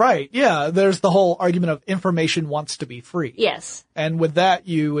 Right. Yeah. There's the whole argument of information wants to be free. Yes. And with that,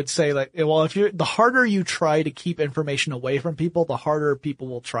 you would say like, well, the harder you try to keep information away from people, the harder people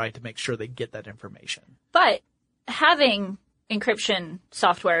will try to make sure they get that information. But having encryption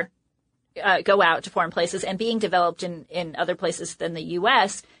software go out to foreign places and being developed in other places than the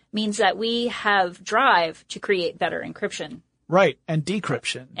U.S. means that we have drive to create better encryption. Right. And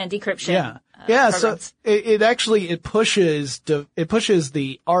decryption. Yeah. Programs. So it pushes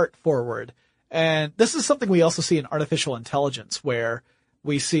the art forward. And this is something we also see in artificial intelligence, where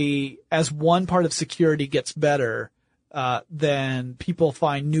we see as one part of security gets better, then people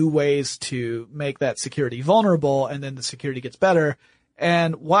find new ways to make that security vulnerable, and then the security gets better.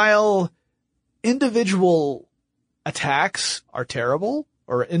 And while individual attacks are terrible,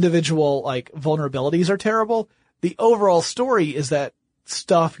 or individual vulnerabilities are terrible, the overall story is that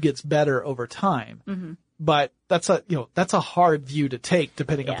stuff gets better over time. But that's a hard view to take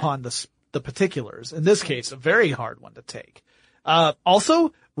depending upon the particulars. In this case, a very hard one to take.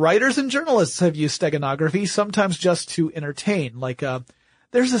 Also, writers and journalists have used steganography, sometimes just to entertain.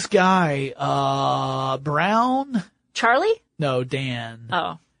 There's this guy, Brown? Charlie? No, Dan.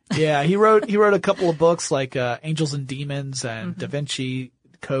 Oh. Yeah, he wrote a couple of books like Angels and Demons and Da Vinci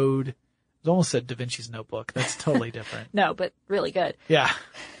Code. I almost said Da Vinci's Notebook. That's totally different. No, but really good. Yeah.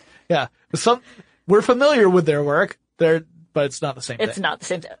 We're familiar with their work. But it's not the same thing. It's not the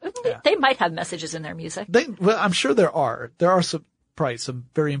same thing. Yeah. They might have messages in their music. Well, I'm sure there are. There are probably some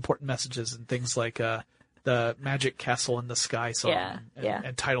very important messages and things like the Magic Castle in the Sky song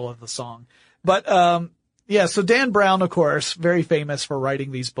and title of the song. But so Dan Brown, of course, very famous for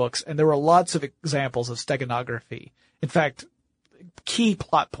writing these books, and there were lots of examples of steganography. In fact, key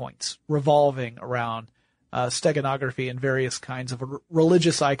plot points revolving around steganography and various kinds of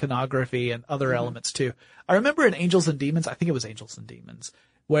religious iconography and other elements too. I remember in Angels and Demons, I think it was Angels and Demons,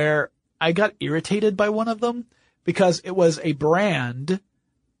 where I got irritated by one of them because it was a brand,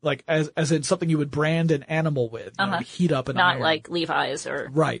 like as in something you would brand an animal with, heat up an iron. Not like Levi's or...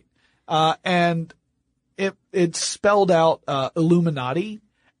 Right. And it spelled out Illuminati.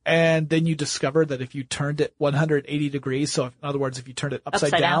 And then you discover that if you turned it 180 degrees, so in other words, if you turned it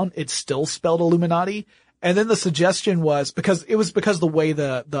upside down, it still spelled Illuminati. And then the suggestion was because the way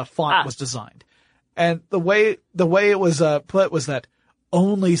the font was designed. And the way it was put was that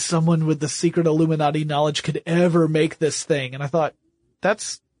only someone with the secret Illuminati knowledge could ever make this thing. And I thought,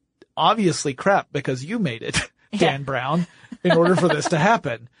 that's obviously crap because you made it, Dan Brown, in order for this to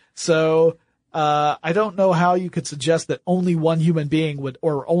happen. So I don't know how you could suggest that only one human being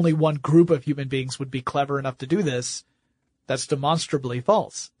or only one group of human beings would be clever enough to do this. That's demonstrably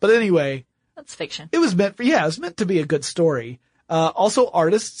false. But anyway. That's fiction. It was meant to be a good story. Also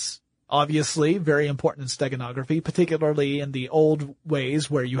artists, obviously, very important in steganography, particularly in the old ways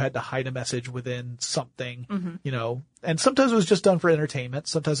where you had to hide a message within something, and sometimes it was just done for entertainment.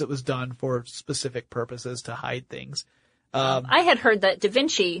 Sometimes it was done for specific purposes to hide things. I had heard that Da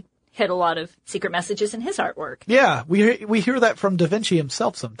Vinci hid a lot of secret messages in his artwork. Yeah, we hear that from Da Vinci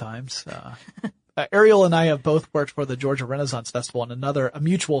himself sometimes. Ariel and I have both worked for the Georgia Renaissance Festival, and a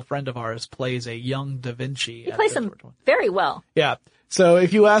mutual friend of ours plays a young Da Vinci. He plays them very well. Yeah. So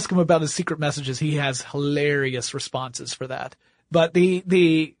if you ask him about his secret messages, he has hilarious responses for that. But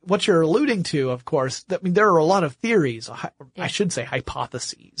what you're alluding to, of course, there are a lot of theories, I should say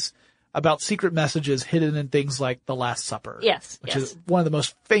hypotheses, about secret messages hidden in things like The Last Supper. Yes. Which is one of the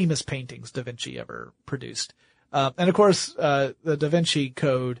most famous paintings Da Vinci ever produced. And of course, the Da Vinci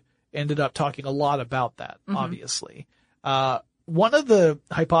Code ended up talking a lot about that, obviously. One of the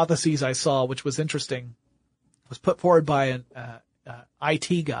hypotheses I saw, which was interesting, was put forward by an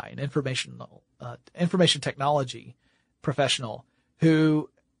IT guy, an information technology professional, who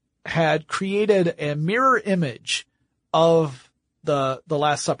had created a mirror image of the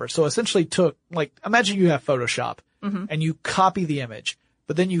Last Supper. So essentially took, imagine you have Photoshop and you copy the image,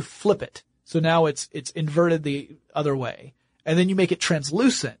 but then you flip it. So now it's inverted the other way. And then you make it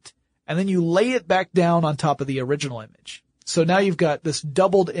translucent, and then you lay it back down on top of the original image. So now you've got this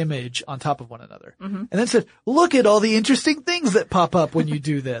doubled image on top of one another. And then said, look at all the interesting things that pop up when you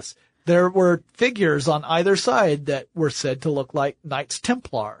do this. There were figures on either side that were said to look like Knights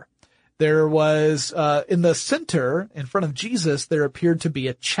Templar. There was, in the center, in front of Jesus, there appeared to be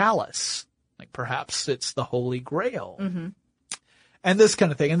a chalice. Like perhaps it's the Holy Grail. And this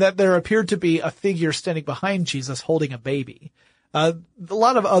kind of thing. And that there appeared to be a figure standing behind Jesus holding a baby. A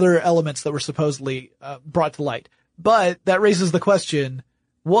lot of other elements that were supposedly, brought to light. But that raises the question,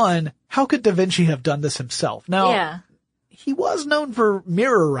 one, how could Da Vinci have done this himself? Now, he was known for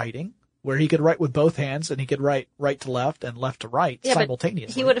mirror writing, where he could write with both hands and he could write right to left and left to right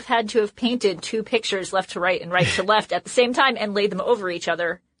simultaneously. He would have had to have painted two pictures left to right and right to left at the same time and laid them over each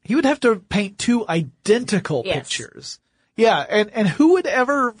other. He would have to paint two identical pictures. Yeah, and who would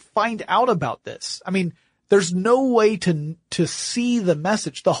ever find out about this? I mean, there's no way to see the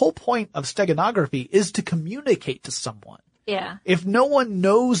message. The whole point of steganography is to communicate to someone. Yeah. If no one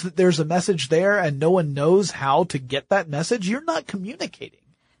knows that there's a message there and no one knows how to get that message, you're not communicating.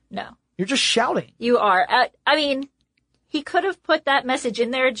 No. You're just shouting. You are. I mean, he could have put that message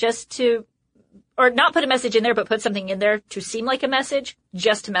in there or not put a message in there, but put something in there to seem like a message,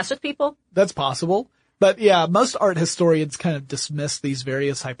 just to mess with people. That's possible. But yeah, most art historians kind of dismiss these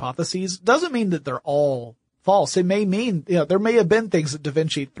various hypotheses. Doesn't mean that they're all false. It may mean, there may have been things that Da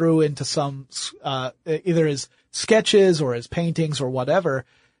Vinci threw into some, either his sketches or his paintings or whatever,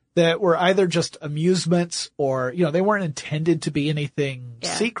 that were either just amusements or, they weren't intended to be anything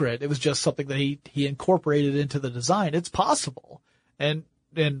secret. It was just something that he incorporated into the design. It's possible. And,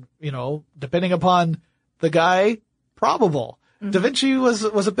 depending upon the guy, probable. Da Vinci was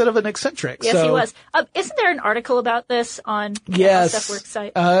a bit of an eccentric. Yes, he was. Isn't there an article about this on the How Stuff Works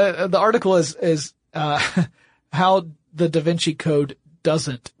site? The article is how the Da Vinci Code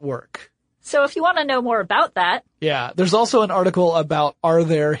doesn't work. So if you want to know more about that. Yeah. There's also an article about, are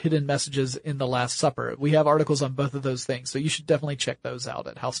there hidden messages in the Last Supper? We have articles on both of those things. So you should definitely check those out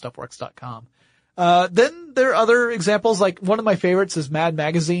at howstuffworks.com. Then there are other examples, like one of my favorites is Mad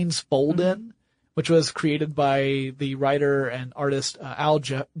Magazine's Fold-In, which was created by the writer and artist, Al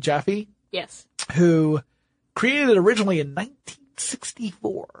Jaffe. Yes. Who created it originally in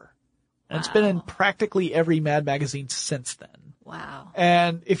 1964. And it's been in practically every Mad Magazine since then. Wow.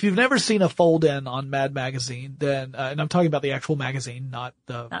 And if you've never seen a fold-in on Mad Magazine, then, and I'm talking about the actual magazine, not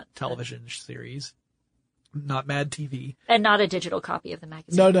the television series, not Mad TV. And not a digital copy of the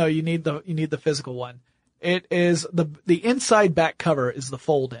magazine. No, you need the physical one. It is the inside back cover is the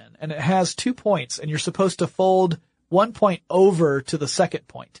fold-in, and it has 2 points, and you're supposed to fold 1 point over to the second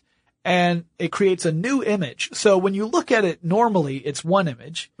point. And it creates a new image. So when you look at it normally, it's one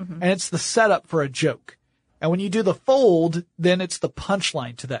image, and it's the setup for a joke. And when you do the fold, then it's the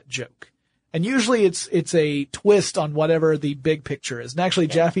punchline to that joke. And usually it's a twist on whatever the big picture is. And actually,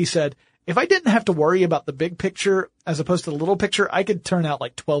 Jaffe said, if I didn't have to worry about the big picture as opposed to the little picture, I could turn out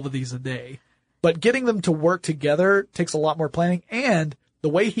like 12 of these a day. But getting them to work together takes a lot more planning. And the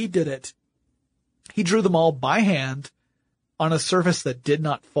way he did it, he drew them all by hand on a surface that did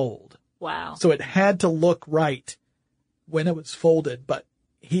not fold. Wow. So it had to look right when it was folded, but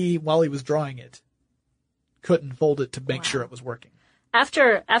while he was drawing it, couldn't fold it to make sure it was working.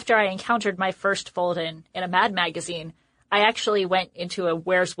 After I encountered my first fold-in a Mad magazine, I actually went into a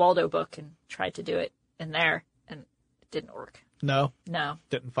Where's Waldo book and tried to do it in there, and it didn't work. No? No.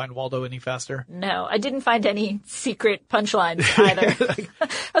 Didn't find Waldo any faster? No. I didn't find any secret punchlines either.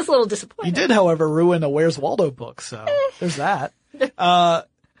 I was a little disappointed. You did, however, ruin a Where's Waldo book, so there's that.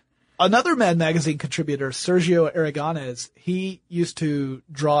 Another Mad Magazine contributor, Sergio Aragonés, he used to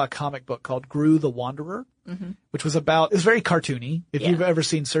draw a comic book called Gru the Wanderer, which was it's very cartoony. If you've ever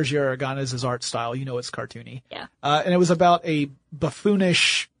seen Sergio Aragonés' art style, you know it's cartoony. Yeah. And it was about a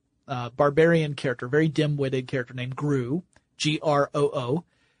buffoonish, barbarian character, very dim-witted character named Gru, Groo,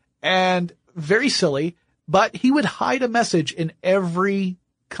 and very silly, but he would hide a message in every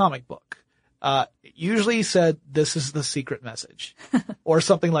comic book. It usually said, "This is the secret message," or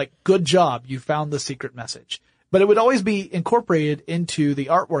something like, "Good job, you found the secret message." But it would always be incorporated into the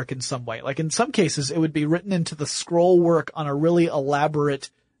artwork in some way. Like in some cases, it would be written into the scroll work on a really elaborate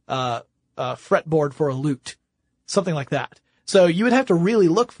fretboard for a lute, something like that. So you would have to really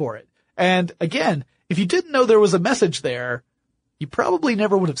look for it. And again, if you didn't know there was a message there, you probably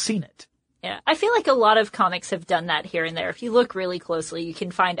never would have seen it. Yeah, I feel like a lot of comics have done that here and there. If you look really closely, you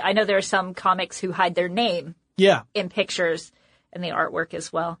can find, I know there are some comics who hide their name in pictures and the artwork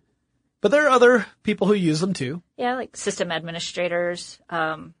as well. But there are other people who use them too. Yeah, like system administrators,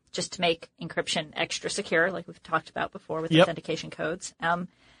 just to make encryption extra secure, like we've talked about before with authentication codes. And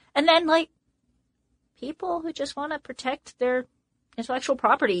then like people who just want to protect their intellectual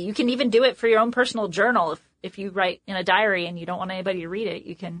property. You can even do it for your own personal journal. If you write in a diary and you don't want anybody to read it,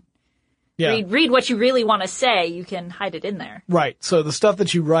 you can read what you really want to say. You can hide it in there. Right. So the stuff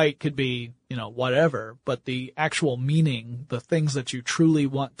that you write could be, whatever, but the actual meaning, the things that you truly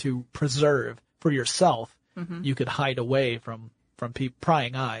want to preserve for yourself, you could hide away from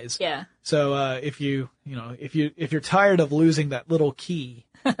prying eyes. Yeah. So, if you're tired of losing that little key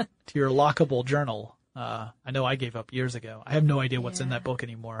to your lockable journal, I know I gave up years ago. I have no idea what's in that book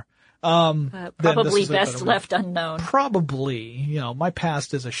anymore. Probably best left unknown. Probably, my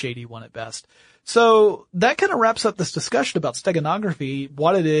past is a shady one at best. So that kind of wraps up this discussion about steganography,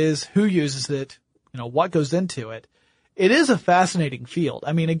 what it is, who uses it, what goes into it. It is a fascinating field.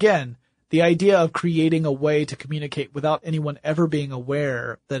 I mean, again, the idea of creating a way to communicate without anyone ever being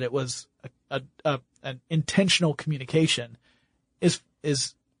aware that it was an intentional communication is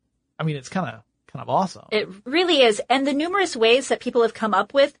it's kind of awesome. It really is. And the numerous ways that people have come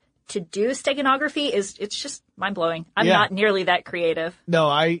up with to do steganography it's just mind blowing. I'm not nearly that creative. No,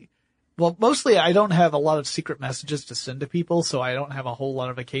 mostly I don't have a lot of secret messages to send to people, so I don't have a whole lot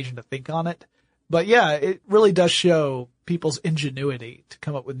of occasion to think on it. But yeah, it really does show people's ingenuity to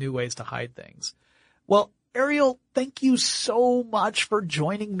come up with new ways to hide things. Well, Ariel, thank you so much for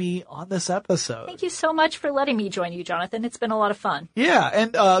joining me on this episode. Thank you so much for letting me join you, Jonathan. It's been a lot of fun. Yeah,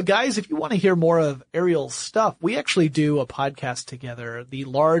 and guys, if you want to hear more of Ariel's stuff, we actually do a podcast together, the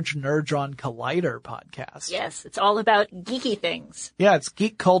Large Nerdron Collider podcast. Yes, it's all about geeky things. Yeah, it's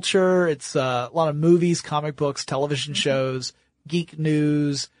geek culture. It's a lot of movies, comic books, television shows, geek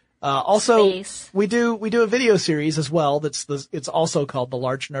news. Also, Space. we do a video series as well. It's also called the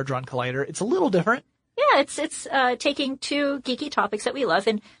Large Nerdron Collider. It's a little different. Yeah, it's taking two geeky topics that we love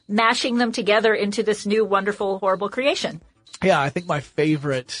and mashing them together into this new, wonderful, horrible creation. Yeah, I think my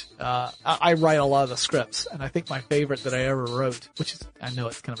favorite, I write a lot of the scripts, and I think my favorite that I ever wrote, which is, I know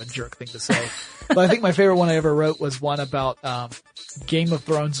it's kind of a jerk thing to say, but I think my favorite one I ever wrote was one about, Game of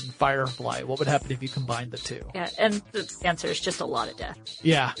Thrones and Firefly. What would happen if you combined the two? Yeah, and the answer is just a lot of death.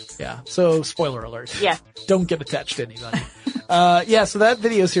 Yeah. So, spoiler alert. Yeah. Don't get attached to anybody. So that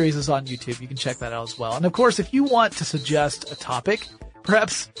video series is on YouTube. You can check that out as well. And of course, if you want to suggest a topic,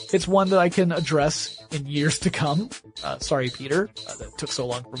 perhaps it's one that I can address in years to come. Sorry, Peter, that took so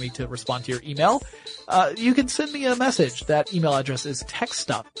long for me to respond to your email. You can send me a message. That email address is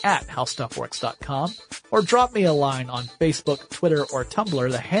techstuff@howstuffworks.com, or drop me a line on Facebook, Twitter, or Tumblr.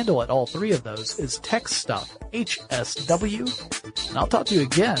 The handle at all three of those is techstuff, HSW. And I'll talk to you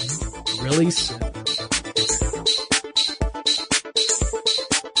again really soon.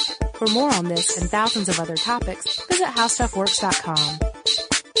 For more on this and thousands of other topics, visit howstuffworks.com.